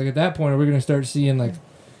 is like at that point are we going to start seeing like,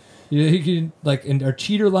 you can, like, and are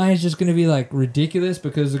cheater lines just going to be like ridiculous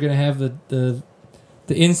because they're going to have the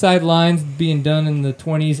inside lines being done in the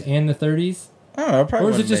 20s and the 30s? I don't know. Probably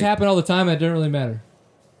Or does it just happen all the time and it doesn't really matter?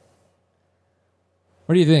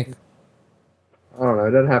 What do you think? I don't know.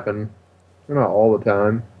 It doesn't happen. Not all the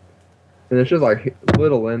time. And it's just like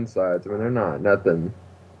little insides. I mean, they're not nothing.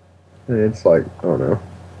 I mean, it's like, I don't know,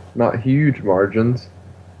 not huge margins,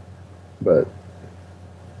 but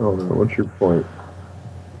I don't know. What's your point?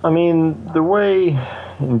 I mean, the way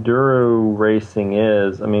enduro racing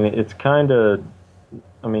is, I mean, it's kind of,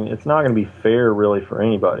 I mean, it's not going to be fair really for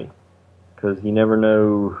anybody because you never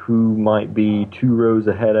know who might be 2 rows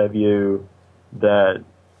ahead of you that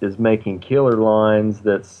is making killer lines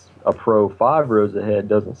that's a pro 5 rows ahead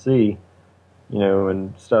doesn't see,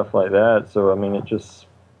 and stuff like that. So, I mean, it just,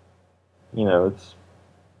 it's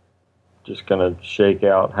just going to shake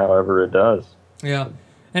out however it does. Yeah.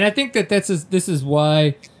 And I think that this is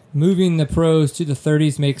why moving the pros to the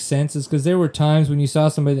 30s makes sense, is because there were times when you saw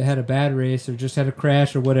somebody that had a bad race or just had a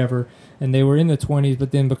crash or whatever, and they were in the 20s,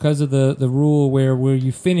 but then because of the rule where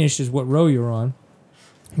you finish is what row you're on,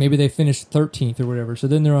 maybe they finished 13th or whatever, so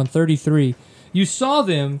then they're on 33. You saw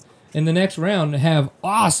them in the next round have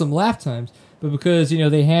awesome lap times, but because,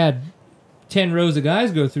 they had 10 rows of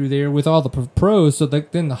guys go through there with all the pros, so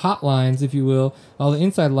then the hot lines, if you will, all the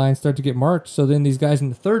inside lines start to get marked, so then these guys in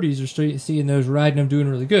the 30s are seeing those riding them doing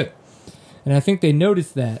really good. And I think they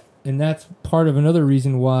noticed that, and that's part of another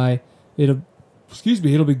reason why it'll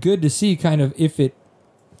be good to see kind of if it,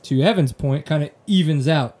 to Evan's point, kind of evens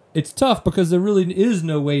out. It's tough because there really is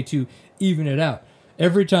no way to even it out.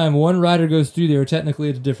 Every time one rider goes through there, technically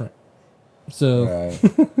it's different. So right.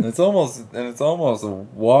 it's almost a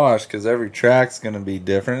wash because every track's going to be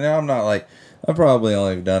different. Now I've probably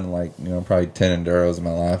only done probably 10 enduros in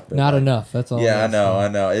my life. But not enough. That's all. Yeah, I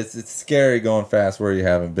know. It's scary going fast where you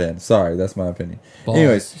haven't been. Sorry, that's my opinion. Balls.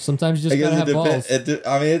 Anyways, sometimes you just gotta have balls.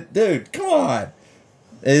 Dude, come on.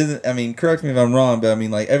 Correct me if I'm wrong, but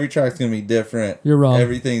every track's gonna be different. You're wrong.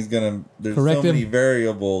 Everything's gonna. There's correct so many him.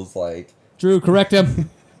 variables. Drew, correct him.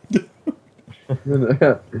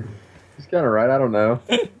 He's kind of right. I don't know.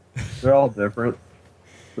 They're all different.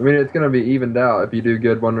 I mean, it's going to be evened out. If you do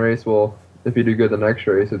good one race, if you do good the next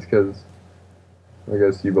race, it's because I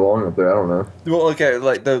guess you belong up there. I don't know. Well, okay,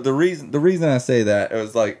 like the reason I say that, it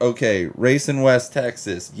was like, okay, race in West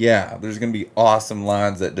Texas, yeah, there's gonna be awesome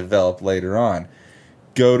lines that develop later on.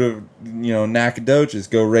 Go to Nacogdoches,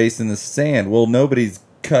 go race in the sand. Well, nobody's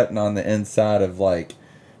cutting on the inside of like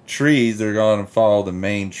trees. They're going to follow the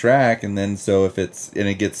main track, and then so if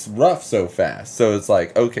it gets rough so fast, so it's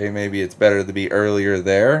like, okay, maybe it's better to be earlier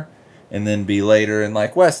there, and then be later in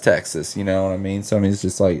like West Texas. You know what I mean? So I mean, it's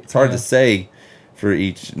just like it's hard to say for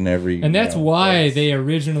each and every. And that's why place. they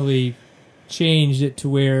originally changed it to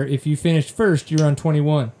where if you finished first, you're on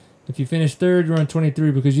 21. If you finished third, you're on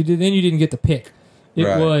 23 because you didn't get the pick. It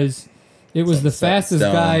Right. was the fastest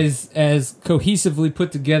stone. guys as cohesively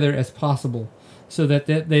put together as possible, so that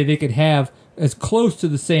they could have as close to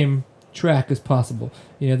the same track as possible.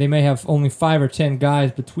 They may have only 5 or 10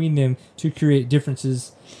 guys between them to create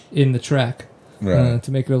differences in the track, Right. to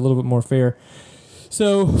make it a little bit more fair.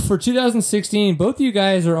 So for 2016, both of you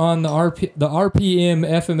guys are on the RPM,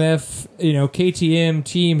 FMF, KTM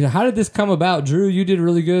team. How did this come about? Drew, you did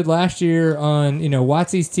really good last year on,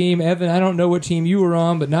 Watsy's team. Evan, I don't know what team you were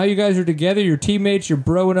on, but now you guys are together. You're teammates. You're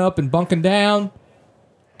broing up and bunking down.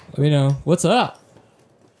 What's up?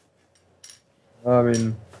 I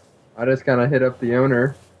mean, I just kind of hit up the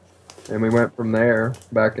owner, and we went from there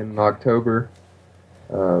back in October.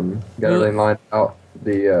 Got everything lined out.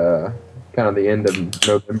 The kind of the end of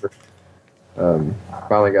November.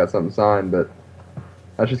 Finally got something signed, but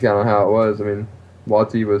that's just kind of how it was. I mean,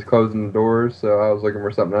 Watsy was closing the doors, so I was looking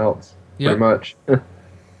for something else, Yep. pretty much.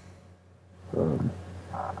 And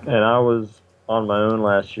I was on my own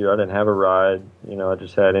last year. I didn't have a ride. I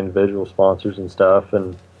just had individual sponsors and stuff.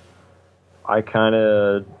 And I kind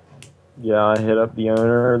of, I hit up the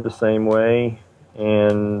owner the same way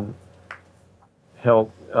and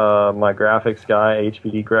helped my graphics guy.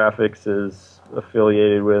 HBD Graphics is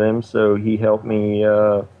affiliated with him, so he helped me,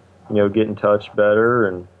 get in touch better.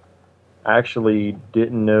 And actually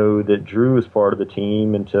didn't know that Drew was part of the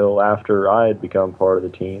team until after I had become part of the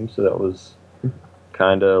team. So that was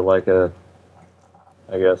kind of like a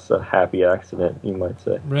happy accident, you might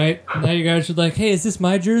say. Right? Now you guys are like, hey, is this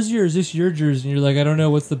my jersey or is this your jersey? And you're like, I don't know.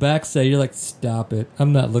 What's the back say? You're like, stop it.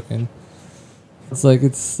 I'm not looking. It's like,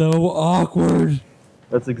 it's so awkward.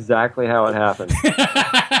 That's exactly how it happened.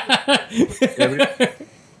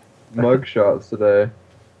 Mug shots today.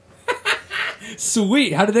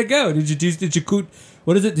 Sweet. How did that go?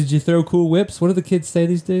 What is it? Did you throw cool whips? What do the kids say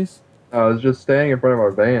these days? I was just staying in front of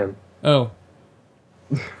our van. Oh.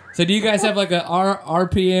 So do you guys have like a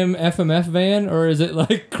RPM FMF van, or is it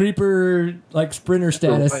like creeper, like sprinter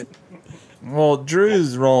status? Well,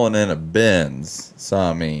 Drew's rolling in a Benz, so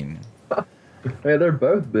I mean. Hey, they're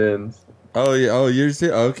both bins. Oh yeah. Oh, you're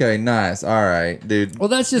okay. Nice. All right, dude. Well,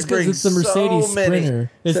 that's just because it's the Mercedes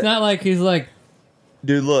Sprinter. It's not like he's like,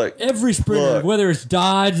 dude. Look, every Sprinter, whether it's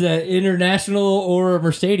Dodge, International, or a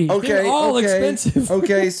Mercedes, they're all expensive.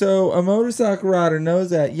 Okay, so a motorcycle rider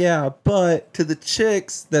knows that, yeah, but to the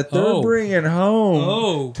chicks that they're bringing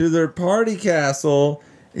home to their party castle,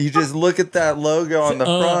 you just look at that logo on the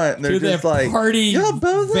front, and they're just like, party y'all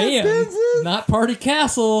both van, have Benzes? not party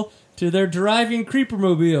castle. To their driving creeper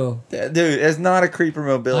mobile. Dude, it's not a creeper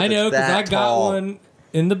mobile. I know, because I got one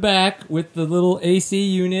in the back with the little AC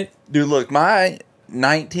unit. Dude, look, my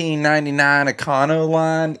 1999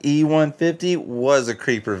 Econoline E150 was a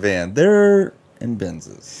creeper van. They're in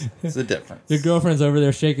Benzes. It's a difference. Your girlfriend's over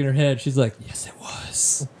there shaking her head. She's like, yes, it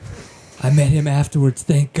was. I met him afterwards,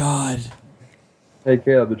 thank God. Hey,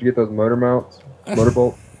 Caleb, did you get those motor mounts? Motor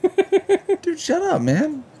bolts? Dude, shut up,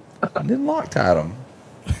 man. I didn't Loctite them.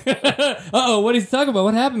 Uh-oh, what he's talking about?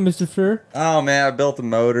 What happened, Mr. Fur? Oh, man, I built a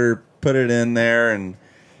motor, put it in there, and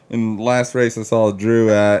in the last race I saw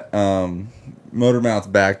Drew at, motor mounts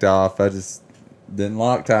backed off. I just didn't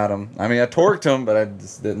Loctite them. I mean, I torqued them, but I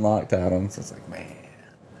just didn't Loctite them. So it's like, man.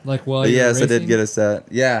 Like, while But you were yes, I did racing? get a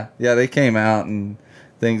set. Yeah, they came out, and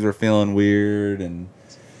things were feeling weird, and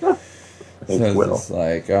so I was just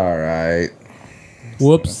like, all right.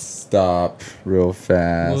 Whoops. Stop real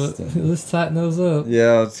fast. Well, let's tighten those up.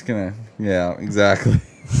 Yeah, it's gonna. Yeah, exactly.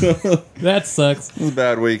 That sucks. It was a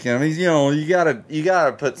bad weekend. I mean, you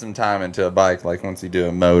gotta put some time into a bike. Like once you do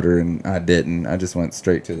a motor, and I didn't. I just went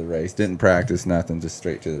straight to the race. Didn't practice nothing. Just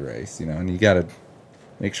straight to the race. And you gotta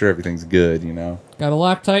make sure everything's good. Gotta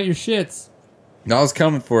lock tight your shits. No, I was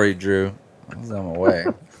coming for you, Drew. I was on my way.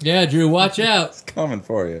 Yeah, Drew, watch out. Coming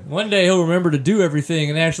for you. One day he'll remember to do everything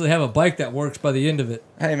and actually have a bike that works by the end of it.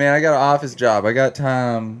 Hey, man, I got an office job. I got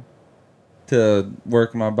time to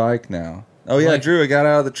work my bike now. Oh, yeah, Like- Drew, I got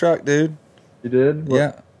out of the truck, dude. You did?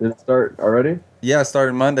 Yeah. Did it start already? Yeah, I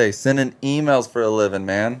started Monday. Sending emails for a living,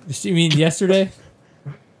 man. You mean yesterday?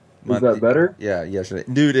 Is that better? Yeah, yesterday.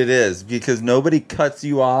 Dude, it is. Because nobody cuts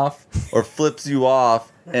you off or flips you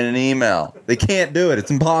off in an email. They can't do it.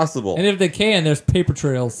 It's impossible. And if they can, there's paper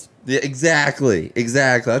trails. Yeah, exactly.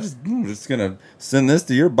 I'm just going to send this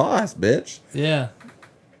to your boss, bitch. Yeah.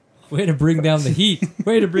 Way to bring down the heat.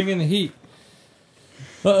 Way to bring in the heat.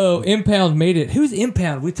 Uh-oh, Impound made it. Who's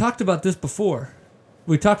Impound? We talked about this before.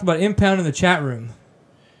 We talked about Impound in the chat room.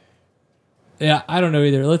 Yeah, I don't know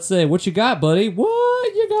either. Let's say, what you got, buddy?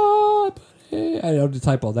 What you got, buddy? I don't have to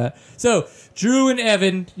type all that. So, Drew and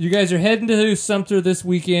Evan, you guys are heading to Sumter this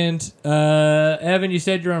weekend. Evan, you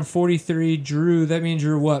said you're on 43. Drew, that means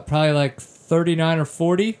you're what? Probably like 39 or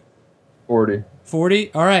 40? 40.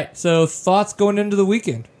 40? All right. So, thoughts going into the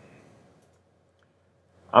weekend?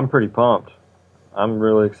 I'm pretty pumped. I'm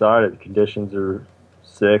really excited. The conditions are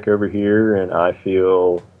sick over here, and I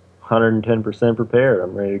feel 110% prepared.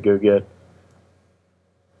 I'm ready to go get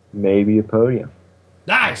maybe a podium.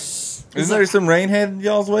 Nice. Isn't there some rain headed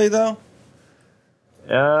y'all's way, though?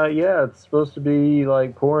 Yeah, it's supposed to be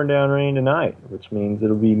like pouring down rain tonight, which means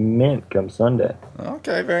it'll be mint come Sunday.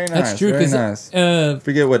 Okay, very nice. That's true. Very 'Cause, nice. uh,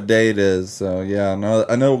 Forget what day it is. So, yeah,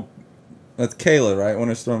 I know that's Kayla, right?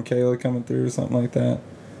 Winter Storm Kayla coming through or something like that.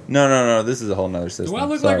 No. This is a whole nother system. do I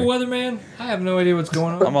look Sorry. like a weatherman? I have no idea what's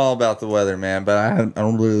going on. I'm all about the weather, man, but I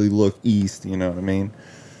don't really look east, you know what I mean?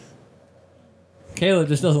 Caleb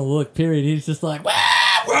just doesn't look, period. He's just like,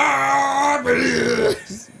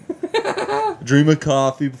 Dream of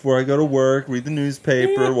coffee before I go to work, read the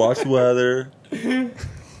newspaper, watch the weather. I'm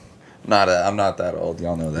not that old,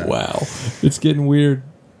 y'all know that. wow. It's getting weird.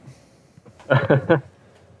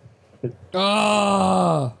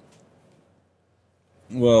 Ah.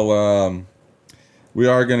 Well, we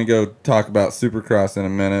are going to go talk about Supercross in a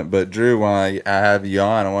minute, but Drew, while I have you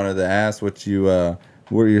on, I wanted to ask what your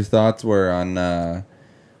thoughts were on the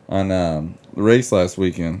race last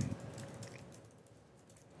weekend.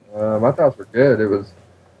 My thoughts were good. It was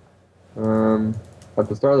at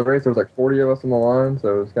the start of the race, there was like 40 of us on the line,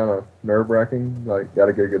 so it was kind of nerve-wracking. Like, got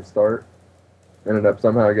to get a good start. Ended up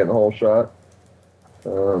somehow getting the whole shot.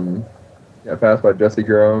 Got passed by Jesse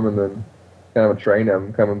Grome, and then kind of a train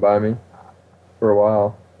him coming by me for a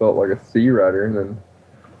while. Felt like a C rider, and then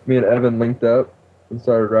me and Evan linked up and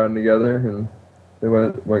started riding together, and it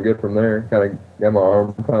went good from there. Kind of got my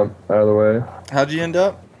arm pump out of the way. How'd you end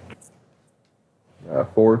up?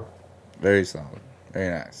 Fourth. Very solid. Very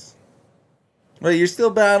nice. Wait, you're still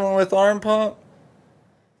battling with arm pump?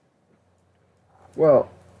 Well,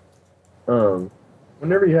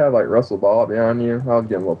 whenever you have like Russell Ball behind you, I was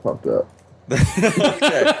getting a little pumped up.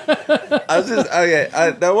 Okay.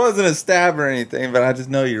 That wasn't a stab or anything, but I just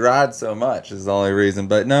know you ride so much is the only reason.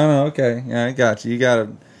 But no, okay. Yeah, I got you. You got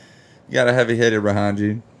a heavy hitter behind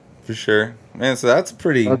you for sure. Man, so that's a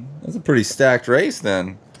pretty stacked race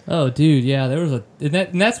then. Oh, dude, yeah. There was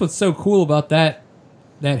and that's what's so cool about that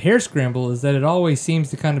hair scramble is that it always seems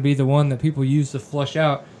to kind of be the one that people use to flush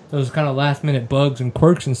out those kind of last minute bugs and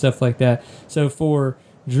quirks and stuff like that. So for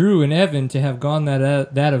Drew and Evan to have gone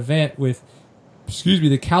that event with,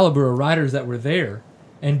 the caliber of riders that were there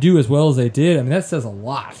and do as well as they did, I mean, that says a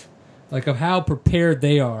lot, like of how prepared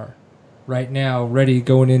they are right now, ready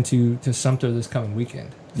going into Sumter this coming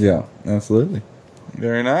weekend. Yeah, absolutely.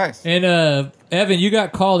 Very nice. And Evan, you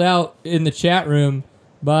got called out in the chat room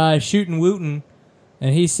by Shootin' Wootin',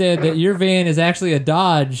 and he said that your van is actually a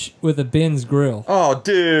Dodge with a Benz grill. Oh,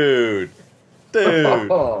 dude.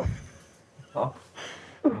 Oh,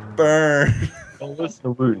 Burn. Don't listen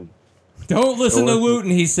to Wooten. Don't listen to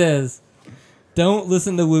Wooten, he says. Don't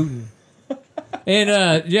listen to Wooten.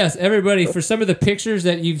 And yes, everybody, for some of the pictures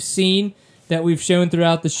that you've seen that we've shown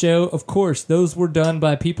throughout the show, of course, those were done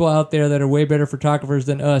by people out there that are way better photographers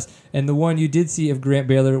than us. And the one you did see of Grant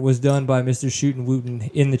Baylor was done by Mr. Shootin' Wooten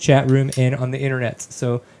in the chat room and on the internet.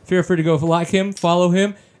 So feel free to go like him, follow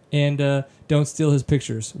him, and don't steal his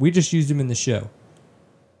pictures. We just used him in the show.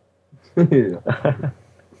 yeah.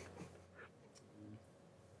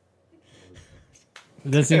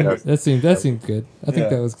 That seemed good. I think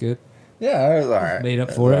that was good. Yeah, it was all right. Made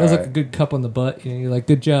up for it. It was like a good cup on the butt. You know, you're like,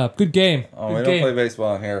 good job, good game. Oh, good we game. don't play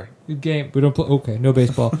baseball in here. Good game. We don't play. Okay, no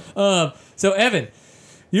baseball. So Evan,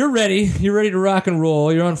 you're ready. You're ready to rock and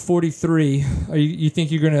roll. You're on 43. You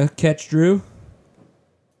think you're gonna catch Drew?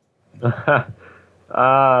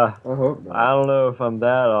 I hope not. I don't know if I'm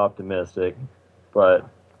that optimistic, but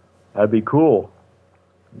that'd be cool.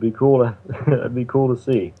 That'd be cool to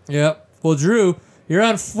see. Yep. Well, Drew, you're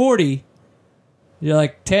on 40. You're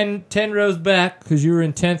like 10 rows back because you were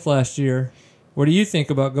in 10th last year. What do you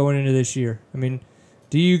think about going into this year? I mean,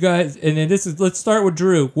 do you guys? And then let's start with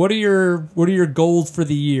Drew. What are your goals for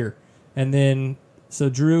the year? And then So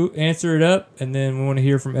Drew, answer it up, and then we want to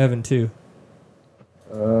hear from Evan too.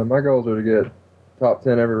 My goals are to get top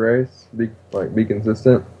 10 every race, be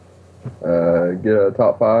consistent, get a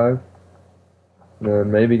top 5, and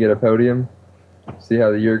then maybe get a podium. See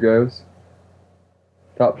how the year goes.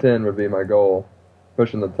 Top 10 would be my goal.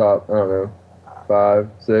 Pushing the top, I don't know, 5,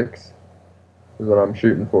 6 is what I'm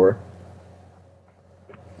shooting for.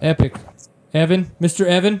 Epic. Evan, Mr.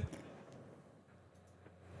 Evan.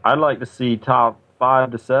 I'd like to see top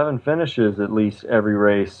 5 to 7 finishes at least every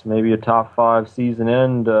race. Maybe a top 5 season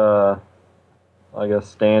end, I guess,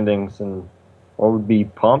 standings, and I would be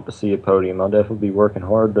pumped to see a podium. I'll definitely be working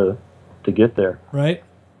hard to get there. Right.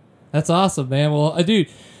 That's awesome, man. Well, dude,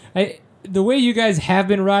 the way you guys have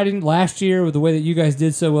been riding last year, with the way that you guys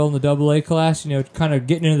did so well in the AA class, kind of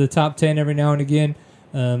getting into the top 10 every now and again,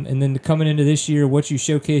 and then coming into this year, what you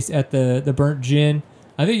showcased at the Burnt Gin,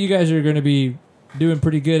 I think you guys are going to be doing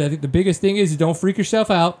pretty good. I think the biggest thing is don't freak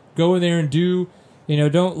yourself out. Go in there and do.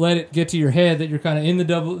 Don't let it get to your head that you're kind of in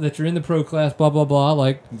that you're in the pro class, blah blah blah.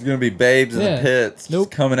 Like There's gonna be babes in the pits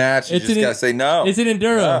just coming at you. You just gotta say no. It's an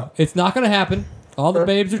enduro. No. It's not gonna happen. All the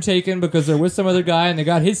babes are taken because they're with some other guy and they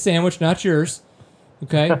got his sandwich, not yours.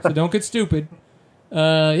 Okay, so don't get stupid.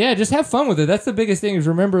 Just have fun with it. That's the biggest thing. Is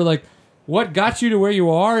remember, like, what got you to where you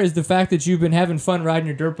are is the fact that you've been having fun riding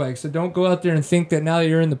your dirt bike. So don't go out there and think that now that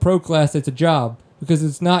you're in the pro class, it's a job, because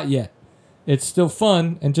it's not yet. It's still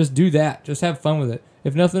fun, and just do that. Just have fun with it.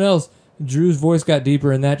 If nothing else, Drew's voice got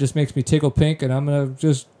deeper, and that just makes me tickle pink, and I'm going to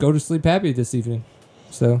just go to sleep happy this evening.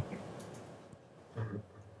 So.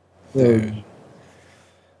 Dude.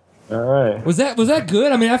 All right. Was that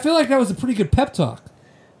good? I mean, I feel like that was a pretty good pep talk.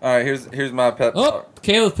 All right, here's my pep talk.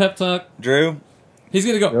 Caleb's pep talk. Drew, he's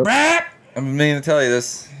going to go, Yep. I'm meaning to tell you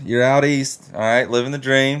this. You're out east, all right, living the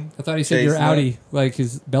dream. I thought he said you're outie, like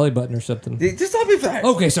his belly button or something. Just let me finish.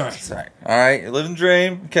 Okay, sorry. All right, you're living the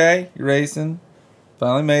dream, okay? You're racing.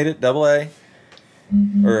 Finally made it, AA.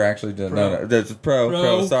 Or actually, no, that's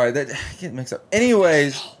pro. Sorry, I get mixed up.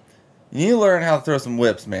 Anyways, you need to learn how to throw some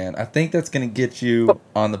whips, man. I think that's going to get you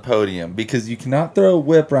on the podium, because you cannot throw a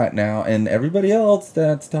whip right now, and everybody else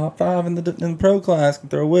that's top 5 in the pro class can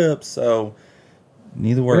throw whips, so you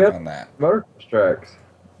need to work on that. Motocross tracks.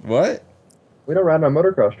 What? We don't ride on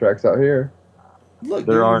motocross tracks out here. Look,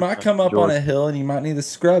 dude, you might come up on a hill and you might need to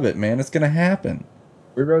scrub it, man. It's going to happen.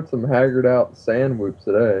 We rode some haggard out sand whoops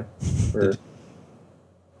today.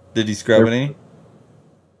 Did you scrub any?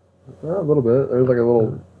 A little bit. There was like a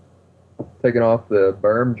little taking off the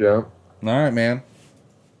berm jump. All right, man.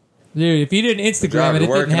 Dude, if you didn't Instagram it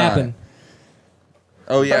didn't happen.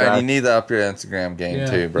 Oh, yeah, and you need to up your Instagram game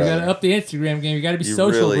too, bro. You got to up the Instagram game. You got to be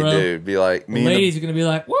social, really bro. Do. Be like, the ladies are going to be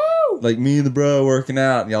like, woo! Like me and the bro working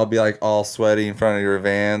out, and y'all be like all sweaty in front of your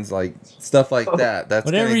vans, like stuff like that. That's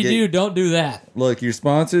whatever you do, don't do that. Look, your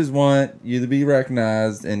sponsors want you to be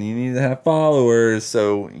recognized, and you need to have followers,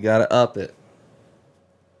 so you got to up it.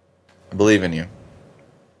 I believe in you.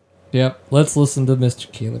 Yep. Let's listen to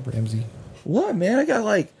Mr. Caleb Ramsey. What, man? I got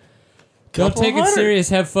like. Don't take it serious.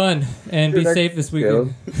 Have fun and be safe this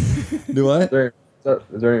weekend. Do what? Is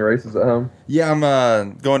there any races at home? Yeah,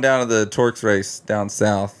 I'm going down to the Torx race down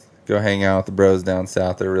south. Go hang out with the bros down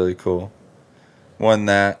south. They're really cool. Won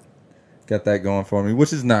that. Got that going for me,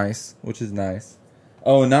 which is nice.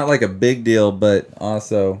 Oh, not like a big deal, but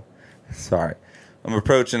also, sorry. I'm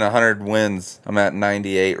approaching 100 wins. I'm at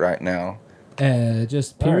 98 right now.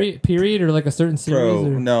 Just period, or like a certain series?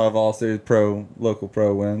 No, of all series, local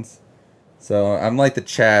pro wins. So I'm like the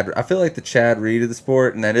Chad. I feel like the Chad Reed of the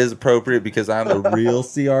sport, and that is appropriate because I'm the real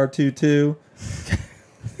CR22.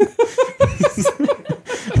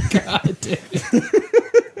 God damn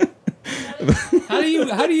it.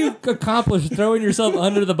 How do you accomplish throwing yourself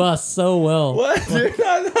under the bus so well? What? Dude,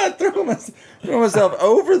 I'm not throwing myself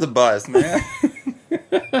over the bus, man.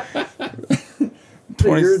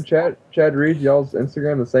 You're Chad Reed, y'all's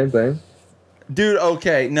Instagram the same thing? Dude,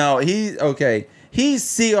 okay. No, he's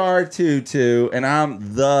CR22 and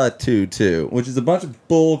I'm the 22, which is a bunch of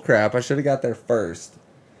bull crap. I should have got there first.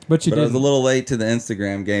 But I was a little late to the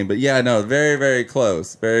Instagram game. But yeah, no, very, very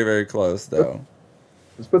close. Very, very close, though.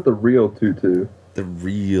 Let's put the real 22. The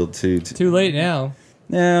real 22. Too late now.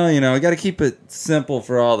 No, I got to keep it simple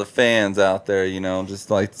for all the fans out there,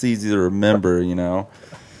 just like it's easy to remember,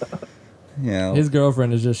 His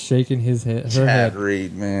girlfriend is just shaking his head. Her Chad head.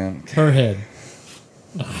 Reed, man. Her head.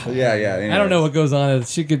 Yeah. Anyways. I don't know what goes on.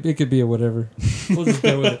 It could be a whatever. We'll just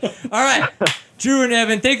go with it. All right. Drew and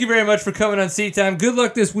Evan, thank you very much for coming on Seat Time. Good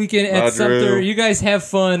luck this weekend at Sumter. You guys have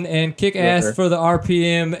fun and kick ass for the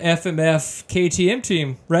RPM FMF KTM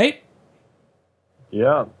team, right?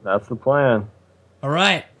 Yeah, that's the plan. All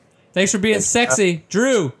right. Thanks for being sexy,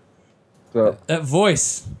 Drew. So That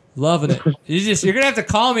voice, loving it. You're gonna have to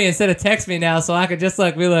call me instead of text me now, so I could just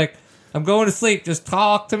like be like, I'm going to sleep. Just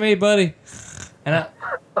talk to me, buddy. And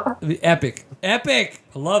it'd be epic.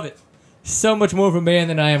 I love it. So much more of a man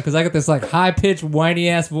than I am because I got this like high pitched, whiny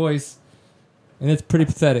ass voice, and it's pretty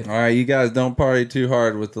pathetic. All right, you guys don't party too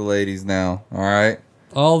hard with the ladies now. All right.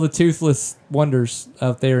 All the toothless wonders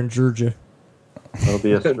out there in Georgia. It'll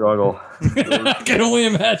be a struggle. I can only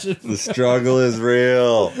imagine. The struggle is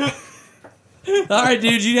real. All right,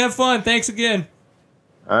 dude. You have fun. Thanks again.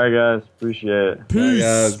 All right, guys. Appreciate it. Peace.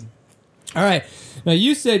 Guys. All right. Now,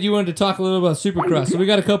 you said you wanted to talk a little about Supercross, so we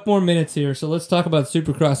got a couple more minutes here. So let's talk about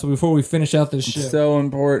Supercross before we finish out this show. So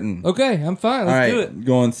important. Okay, I'm fine. Let's do it.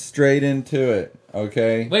 Going straight into it.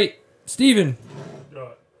 Okay. Wait, Steven.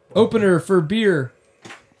 Opener for beer.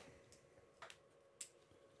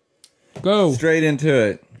 Go. Straight into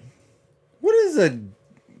it. What is a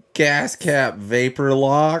gas cap vapor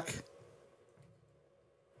lock?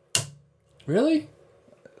 Really?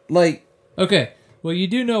 Like, Okay. Well, you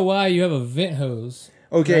do know why you have a vent hose.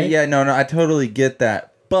 okay, right? yeah, no, I totally get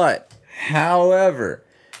that. But, however,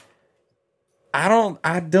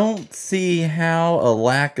 I don't see how a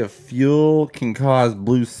lack of fuel can cause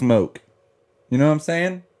blue smoke. You know what I'm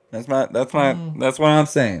saying? That's what I'm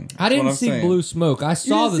saying. I didn't That's what I'm see saying. blue smoke. I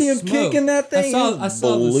saw didn't the see him smoke. kicking that thing? I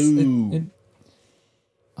saw Blue.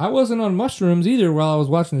 I wasn't on mushrooms either while I was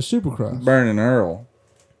watching the Supercross. Burning Earl.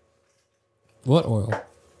 What oil?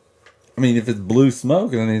 I mean, if it's blue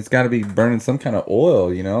smoke, then it's got to be burning some kind of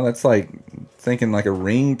oil, you know? That's like thinking like a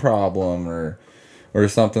ring problem or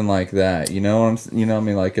something like that. You know what I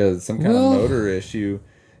mean, like some kind of motor issue.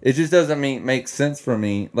 It just doesn't make sense for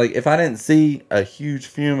me. Like, if I didn't see a huge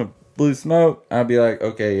fume of blue smoke, I'd be like,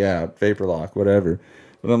 okay, yeah, vapor lock, whatever.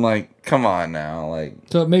 But I'm like, come on now, like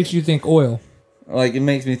So it makes you think oil. it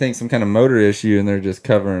makes me think some kind of motor issue, and they're just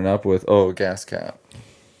covering it up with gas cap.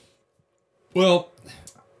 Well,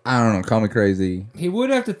 I don't know. Call me crazy. he would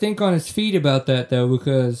have to think on his feet about that, though,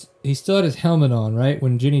 because he still had his helmet on, right?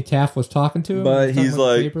 When Jenny Taft was talking to him. But talking he's about the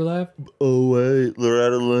like, Vapor Lab. Oh wait,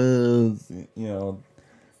 Loretta Lynn's, you know.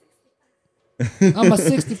 I'm a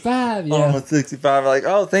 65, yeah. I'm a 65. Like,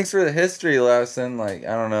 oh, thanks for the history lesson. Like,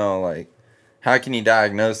 I don't know. Like, how can you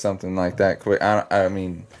diagnose something like that quick? I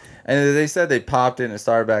mean, and they said they popped it and it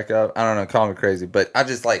started back up. I don't know. Call me crazy, but I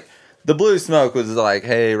just like the blue smoke was like,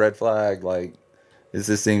 hey, red flag. Like, it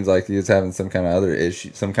just seems like he was having some kind of other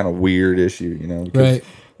issue, some kind of weird issue, you know? Because Right.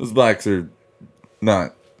 those blacks are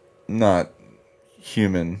not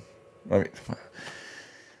human. I mean,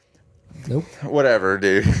 Nope. whatever,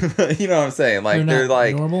 dude. You know what I'm saying? Like They're they're not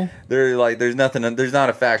like normal? they're like there's not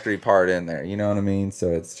a factory part in there. You know what I mean?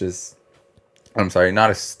 So it's just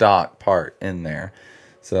not a stock part in there.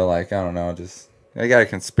 So like I don't know, I got a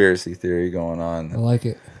conspiracy theory going I on. like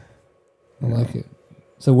it. I like it.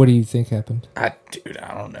 So what do you think happened? I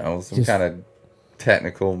don't know, some Just- kind of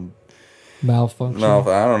technical Malfunction?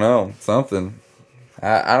 I don't know, something.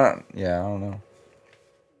 I don't know.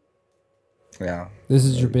 Yeah. This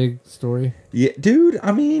is your big story? Yeah, dude,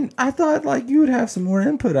 I mean, I thought, like, you would have some more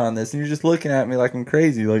input on this, and you're just looking at me like I'm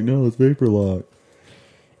crazy. Like, no, it's vapor lock.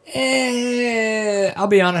 I'll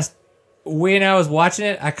be honest. When I was watching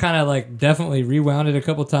it, I kind of, like, definitely rewound it a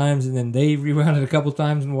couple times, and then they rewound it a couple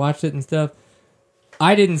times and watched it and stuff.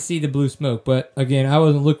 I didn't see the blue smoke, but, again, I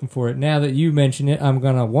wasn't looking for it. Now that you mention it, I'm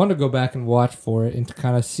going to want to go back and watch for it and to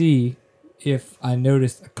kind of see if I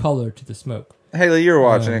noticed a color to the smoke. Haley, you're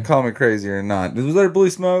watching it. Call me crazy or not. Was there blue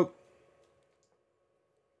smoke?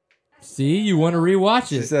 See, you want to rewatch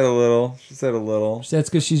She it. said a little. That's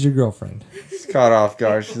because she's your girlfriend. She's caught off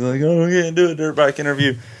guard. She's like, oh, we can't do a dirt bike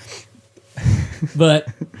interview. But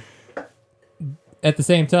at the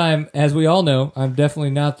same time, as we all know, I'm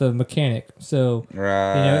definitely not the mechanic. So,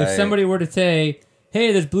 Right. if somebody were to say,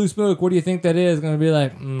 hey, there's blue smoke, what do you think that is? Going to be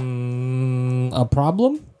like, a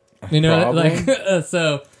problem? You know, problem? like,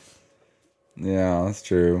 so... Yeah, that's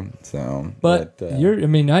true. So, But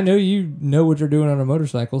I know you know what you're doing on a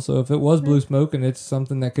motorcycle. So if it was blue smoke and it's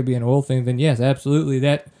something that could be an oil thing, then yes, absolutely.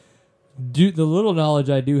 The little knowledge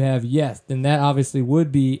I do have, yes, then that obviously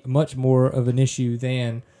would be much more of an issue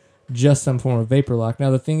than just some form of vapor lock.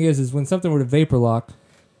 Now the thing is when something were to vapor lock,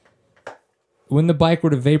 when the bike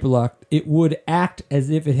were to vapor lock, it would act as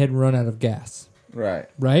if it had run out of gas.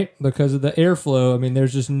 Right? Because of the airflow. I mean,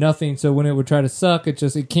 there's just nothing. So when it would try to suck, it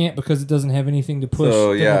can't because it doesn't have anything to push,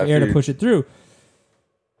 air to push it through.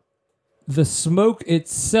 The smoke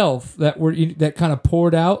itself that kind of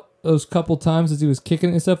poured out those couple times as he was kicking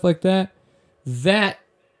it and stuff like that,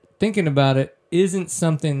 thinking about it, isn't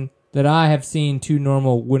something that I have seen too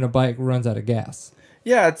normal when a bike runs out of gas.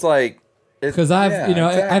 Yeah, it's like because I've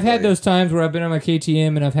I've had those times where I've been on my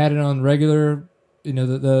KTM and I've had it on regular,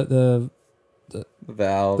 the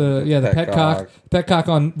valve, the petcock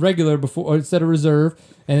on regular before or instead of reserve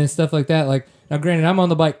and then stuff like that. Like now, granted, I'm on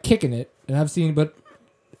the bike kicking it, and I've seen, but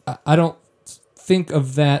I don't think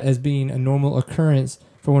of that as being a normal occurrence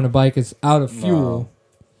for when a bike is out of fuel.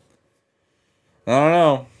 No. I don't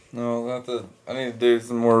know. No, I need to do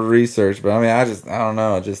some more research, but I mean, I don't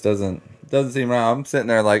know. It just doesn't seem right. I'm sitting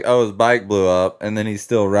there like, oh, his bike blew up, and then he's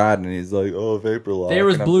still riding, and he's like, oh, vapor lock. There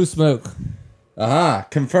was blue smoke.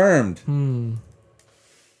 Confirmed.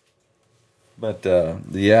 But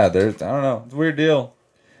yeah, there's, I don't know, it's a weird deal.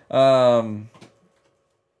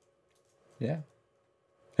 Yeah.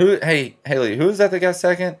 Hey Haley, who was that got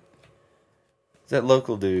second? It's that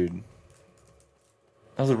local dude.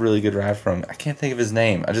 That was a really good ride from him. I can't think of his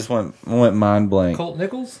name. I just went mind blank. Colt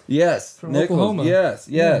Nichols? Yes. From Nichols. Oklahoma. Yes.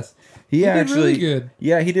 Yeah. He actually did really good.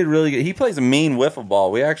 Yeah, he did really good. He plays a mean wiffle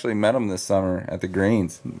ball. We actually met him this summer at the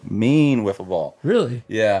Greens. Mean wiffle ball. Really?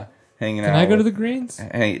 Yeah. Hanging out. Can I go to the Greens?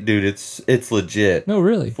 Hey, dude, it's legit. No,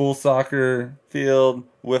 really. Full soccer field,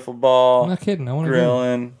 wiffle ball. I'm not kidding. I want to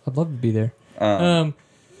grilling. I'd love to be there. But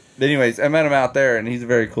anyways, I met him out there, and he's a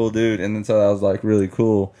very cool dude. And then so that was like really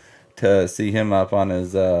cool to see him up on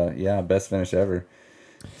his best finish ever.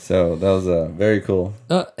 So that was very cool.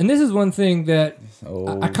 And this is one thing that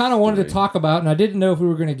I kind of wanted to talk about, and I didn't know if we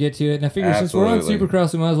were going to get to it. And I figured since we're on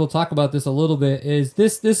Supercross, we might as well talk about this a little bit. Is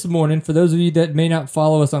this morning, for those of you that may not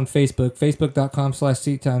follow us on Facebook,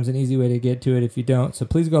 facebook.com/seattimes, an easy way to get to it if you don't. So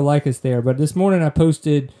please go like us there. But this morning I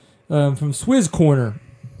posted from Swizz Corner,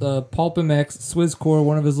 Pulp MX, Swizzcore,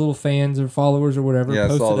 one of his little fans or followers or whatever,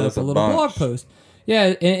 posted up a little blog post. Yeah,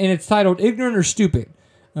 and it's titled "Ignorant or Stupid."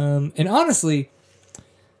 And honestly,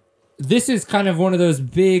 this is kind of one of those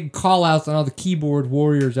big call-outs on all the keyboard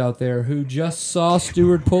warriors out there who just saw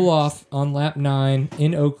Stewart pull off on lap 9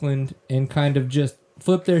 in Oakland and kind of just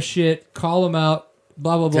flip their shit, call him out,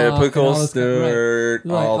 blah, blah, blah. Typical Stewart,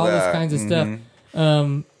 all this kinds of stuff.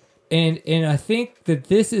 And I think that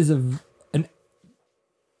this is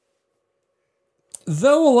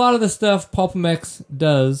though a lot of the stuff Pulp MX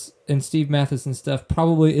does and Steve Matheson stuff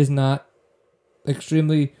probably is not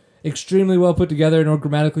extremely well put together nor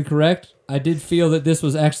grammatically correct, I did feel that this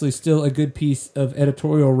was actually still a good piece of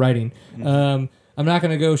editorial writing. I'm not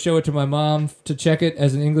going to go show it to my mom to check it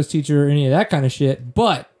as an English teacher or any of that kind of shit,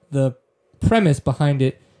 but the premise behind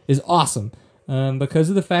it is awesome because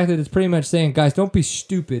of the fact that it's pretty much saying, guys, don't be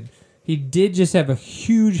stupid. He did just have a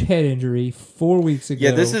huge head injury 4 weeks ago.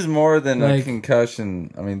 Yeah, this is more than a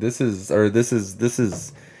concussion. I mean, this is I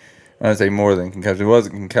would say more than concussion. It was a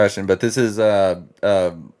concussion, but this is kind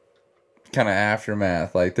of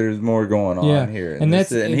aftermath. Like there's more going on here, and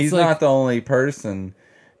he's not the only person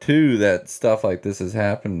too that stuff like this has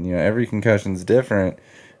happened. You know, every concussion's different,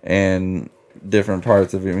 and different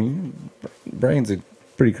parts of it. I mean, brain's a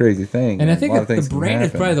pretty crazy thing, and I think the brain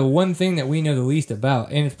is probably the one thing that we know the least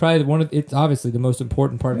about, and it's probably it's obviously the most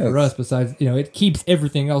important part for us. Besides, it keeps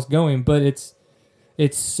everything else going, but it's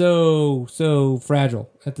so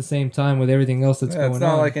fragile at the same time with everything else that's going on. It's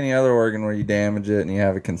not like any other organ where you damage it and you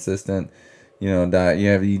have a consistent, you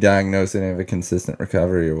diagnose it and have a consistent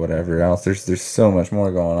recovery or whatever else. There's so much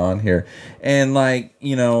more going on here. And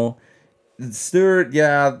Stewart,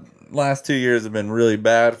 last 2 years have been really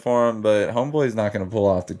bad for him, but homeboy's not going to pull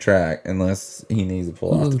off the track unless he needs to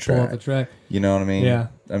pull off the track. You know what I mean? Yeah.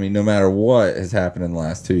 I mean, no matter what has happened in the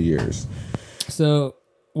last 2 years. So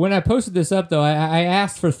when I posted this up, though, I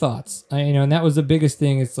asked for thoughts. And that was the biggest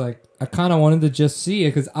thing. It's like I kind of wanted to just see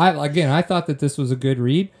it because I thought that this was a good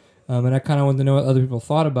read, and I kind of wanted to know what other people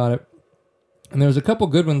thought about it. And there was a couple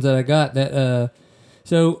good ones that I got.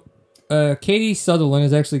 Katie Sutherland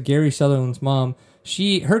is actually Gary Sutherland's mom.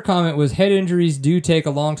 Her comment was, head injuries do take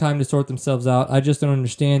a long time to sort themselves out. I just don't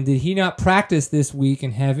understand. Did he not practice this week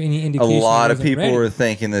and have any indication? A lot of people were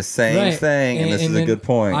thinking the same thing, and this is a good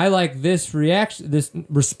point. I like this reaction. This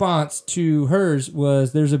response to hers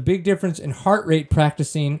was, there's a big difference in heart rate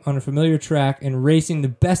practicing on a familiar track and racing the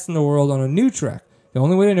best in the world on a new track. The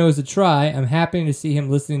only way to know is to try. I'm happy to see him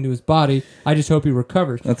listening to his body. I just hope he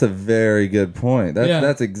recovers. That's a very good point.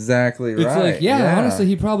 That's exactly right. It's like, honestly,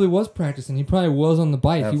 he probably was practicing. He probably was on the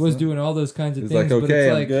bike. Absolutely. He was doing all those kinds of things. He's like, okay,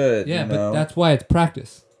 I'm good. Yeah, but that's why it's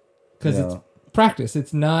practice. Because it's practice.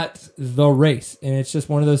 It's not the race. And it's just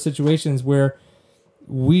one of those situations where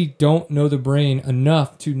we don't know the brain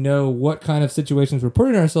enough to know what kind of situations we're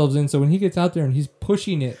putting ourselves in. So when he gets out there and he's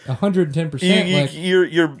pushing it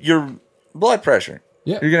 110%, your blood pressure.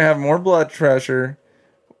 Yeah. You're going to have more blood pressure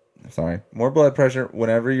more blood pressure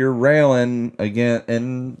whenever you're railing again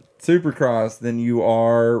in Supercross than you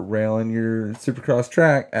are railing your Supercross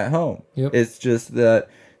track at home. Yep. It's just that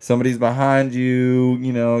somebody's behind you,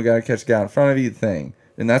 got to catch a guy in front of you thing.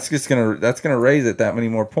 And that's gonna raise it that many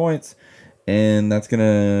more points, and that's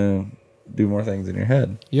gonna do more things in your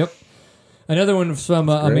head. Yep. Another one from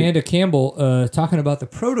Amanda Campbell talking about the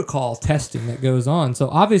protocol testing that goes on. So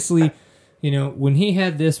obviously, when he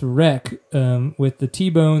had this wreck with the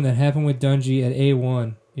T-bone that happened with Dungey at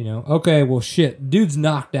A1, okay, well, shit, dude's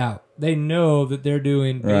knocked out. They know that they're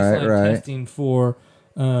doing baseline testing for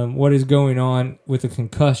what is going on with a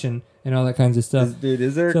concussion and all that kinds of stuff.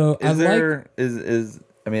 Is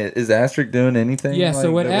Asterisk doing anything? Yeah,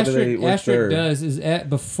 so what Asterisk does is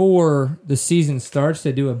before the season starts,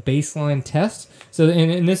 they do a baseline test. So,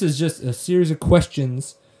 and this is just a series of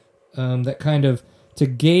questions that kind of to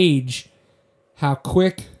gauge how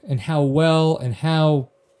quick and how well and how,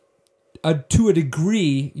 to a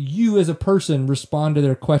degree, you as a person respond to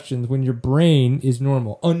their questions when your brain is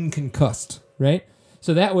normal, unconcussed, right?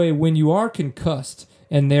 So that way, when you are concussed,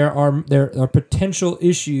 and there are potential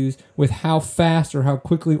issues with how fast or how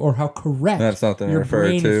quickly or how correct that's something your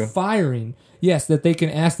brain is firing. Yes, that they can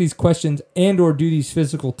ask these questions and or do these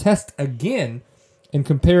physical tests again and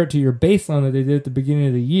compare it to your baseline that they did at the beginning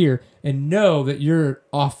of the year and know that you're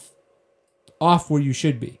off where you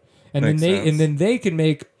should be. And then they can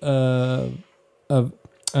make a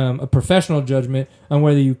professional judgment on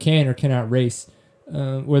whether you can or cannot race,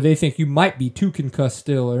 where they think you might be too concussed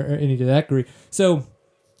still or any to that degree. So,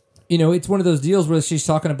 it's one of those deals where she's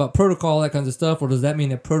talking about protocol, that kinds of stuff, or does that mean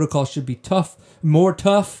that protocol should be more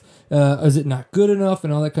tough? Is it not good enough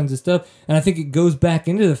and all that kinds of stuff? And I think it goes back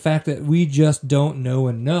into the fact that we just don't know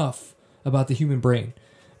enough about the human brain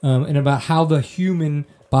and about how the human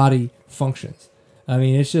body functions. I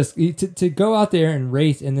mean, it's just to go out there and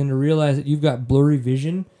race and then to realize that you've got blurry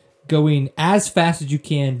vision going as fast as you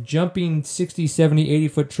can, jumping 60, 70,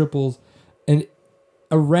 80-foot triples and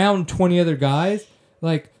around 20 other guys,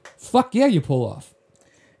 fuck yeah, you pull off.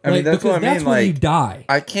 I mean, that's what I mean. That's when you die.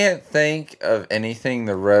 I can't think of anything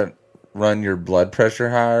to run your blood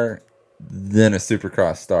pressure higher than a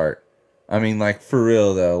Supercross start. I mean, for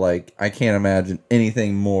real though, I can't imagine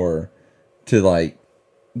anything more to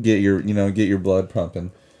get your blood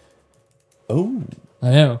pumping. Oh,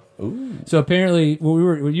 I know. Ooh. So apparently,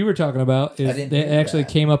 what you were talking about is they actually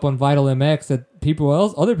came up on Vital MX that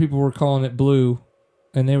other people were calling it blue,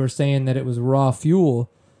 and they were saying that it was raw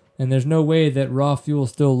fuel. And there's no way that raw fuel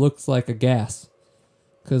still looks like a gas,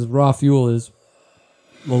 because raw fuel is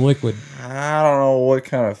a liquid. I don't know what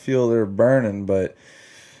kind of fuel they're burning, but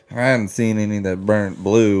I haven't seen any that burnt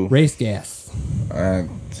blue. Race gas. I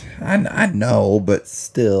know, but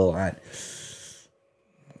still, I'm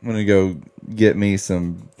gonna go get me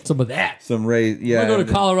some of that. Some race. Yeah, I'm gonna go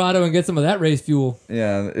to Colorado and get some of that race fuel.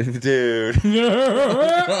 Yeah, dude.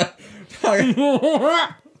 I'm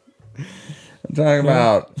talking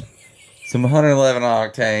about some 111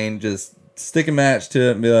 octane, just stick a match to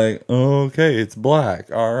it and be like, oh, okay, it's black.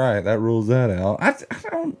 All right, that rules that out. I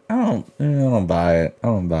don't buy it. I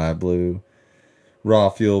don't buy blue. Raw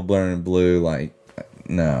fuel burning blue,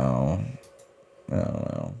 no. I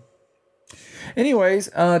don't know. Anyways,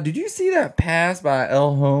 did you see that pass by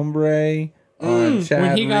El Hombre on Chad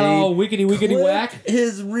when he got Reed? all wickety whack?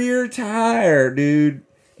 His rear tire, dude.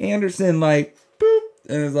 Anderson, boop.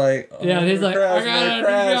 And it's and he's like, I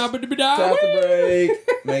tap the brake,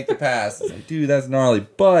 make the pass. It's dude, that's gnarly.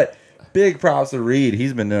 But big props to Reed.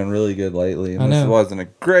 He's been doing really good lately. And this wasn't a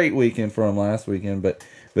great weekend for him last weekend, but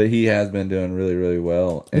he has been doing really, really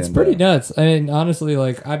well. It's pretty nuts. I mean, honestly,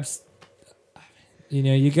 you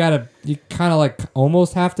kind of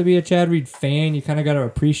almost have to be a Chad Reed fan. You kind of got to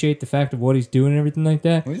appreciate the fact of what he's doing and everything like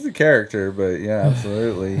that. Well, he's a character, but yeah,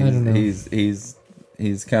 absolutely. I don't know.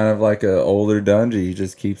 He's kind of like an older Dungey. He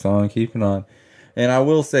just keeps on keeping on. And I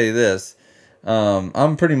will say this.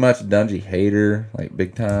 I'm pretty much a Dungey hater,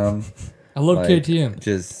 big time. I love KTM.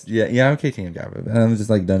 I'm a KTM guy, but I'm just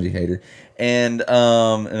Dungey hater. And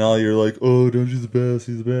all you're oh, Dungey's the best,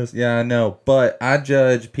 he's the best. Yeah, I know. But I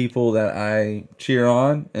judge people that I cheer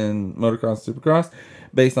on in motocross, supercross,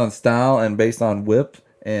 based on style and based on whip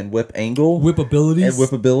and whip angle. Whip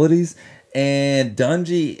abilities. And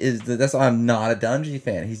Dungey that's why I'm not a Dungey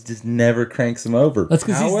fan. He's just never cranks him over. That's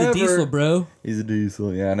because he's the diesel, bro. He's a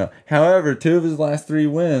diesel, yeah, I know. However, 2 of his last 3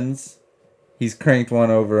 wins, he's cranked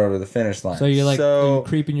one over the finish line. So you're like are you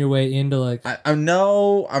creeping your way into like.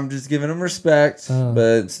 I'm just giving him respect,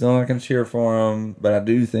 but still not going to cheer for him. But I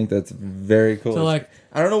do think that's very cool. So like,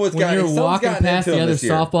 I don't know what's when you're walking past the other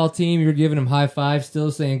softball team, you're giving them high five,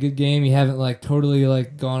 still saying good game. You haven't like totally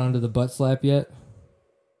like gone onto the butt slap yet.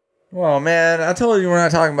 Well, man, I told you we're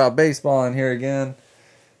not talking about baseball in here again.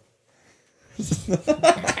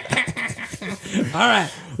 All right.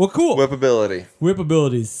 Well, cool. Whip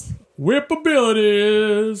abilities.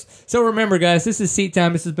 So remember, guys, this is Seat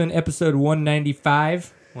Time. This has been episode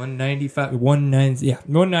 195.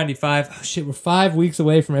 195. Oh, shit, we're 5 weeks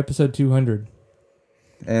away from episode 200.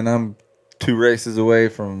 And I'm 2 races away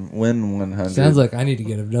from win 100. Sounds like I need to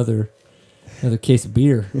get another case of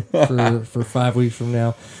beer for 5 weeks from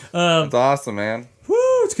now. That's awesome, man. Woo,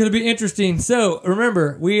 it's going to be interesting. So,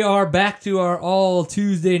 remember, we are back to our all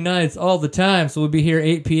Tuesday nights all the time. So, we'll be here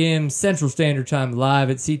 8 p.m. Central Standard Time live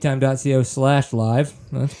at seattime.co/live.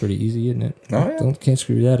 Well, that's pretty easy, isn't it? Oh, yeah. Can't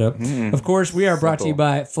screw that up. Of course, we are brought to you Simple.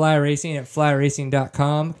 by Fly Racing at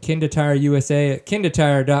flyracing.com, Kinda Tire USA at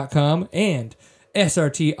kindatire.com, and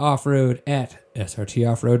SRT Offroad at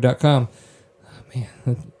srtoffroad.com. Oh, man.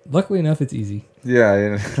 Luckily enough, it's easy. Yeah, you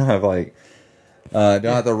don't have don't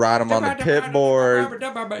have to ride them on the pit board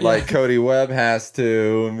like Cody Webb has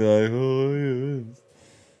to and be like, oh, yeah,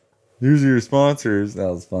 here's your sponsors. That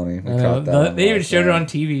was funny. They even showed it on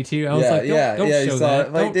TV too. I was like, don't show you saw that.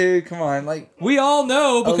 it. Like, dude, come on. Like, we all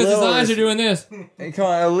know because his eyes are doing this. Hey, come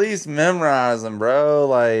on, at least memorize them, bro.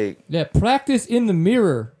 Like, yeah, practice in the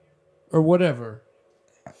mirror or whatever.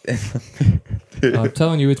 I'm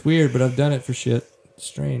telling you, it's weird, but I've done it for shit. It's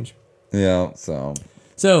strange. Yeah, So,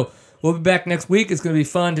 we'll be back next week. It's going to be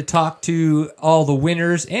fun to talk to all the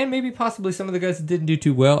winners and maybe possibly some of the guys that didn't do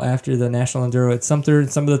too well after the National Enduro at Sumter.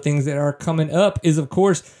 And some of the things that are coming up is, of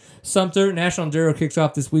course, Sumter. National Enduro kicks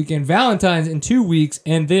off this weekend. Valentine's in 2 weeks.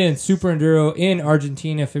 And then Super Enduro in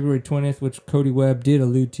Argentina, February 20th, which Cody Webb did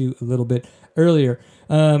allude to a little bit earlier.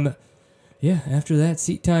 After that,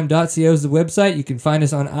 seattime.co is the website. You can find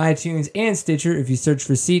us on iTunes and Stitcher if you search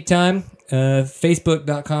for Seat Time.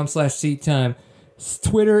 Facebook.com/SeatTime.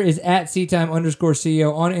 Twitter is at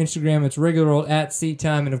SeatTime_CO. On Instagram, it's regular old at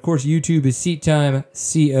SeatTime. And, of course, YouTube is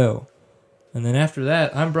SeatTimeCO. And then after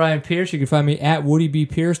that, I'm Brian Pierce. You can find me at Woody B.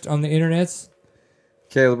 Pierced on the internets.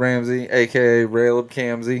 Caleb Ramsey, a.k.a. Raylib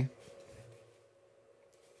Camsey.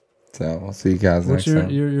 So, we'll see you guys next time.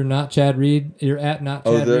 You're not Chad Reed? You're at not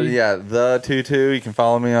Chad Reed? Yeah, the 22. You can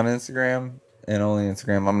follow me on Instagram and only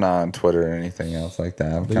Instagram. I'm not on Twitter or anything else like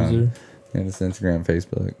that. I'm kind of just Instagram,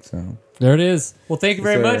 Facebook. So there it is. Well, thank you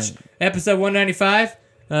very much. Episode 195.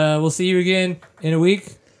 We'll see you again in a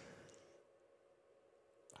week.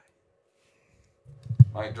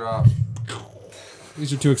 Mic drop.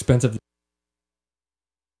 These are too expensive.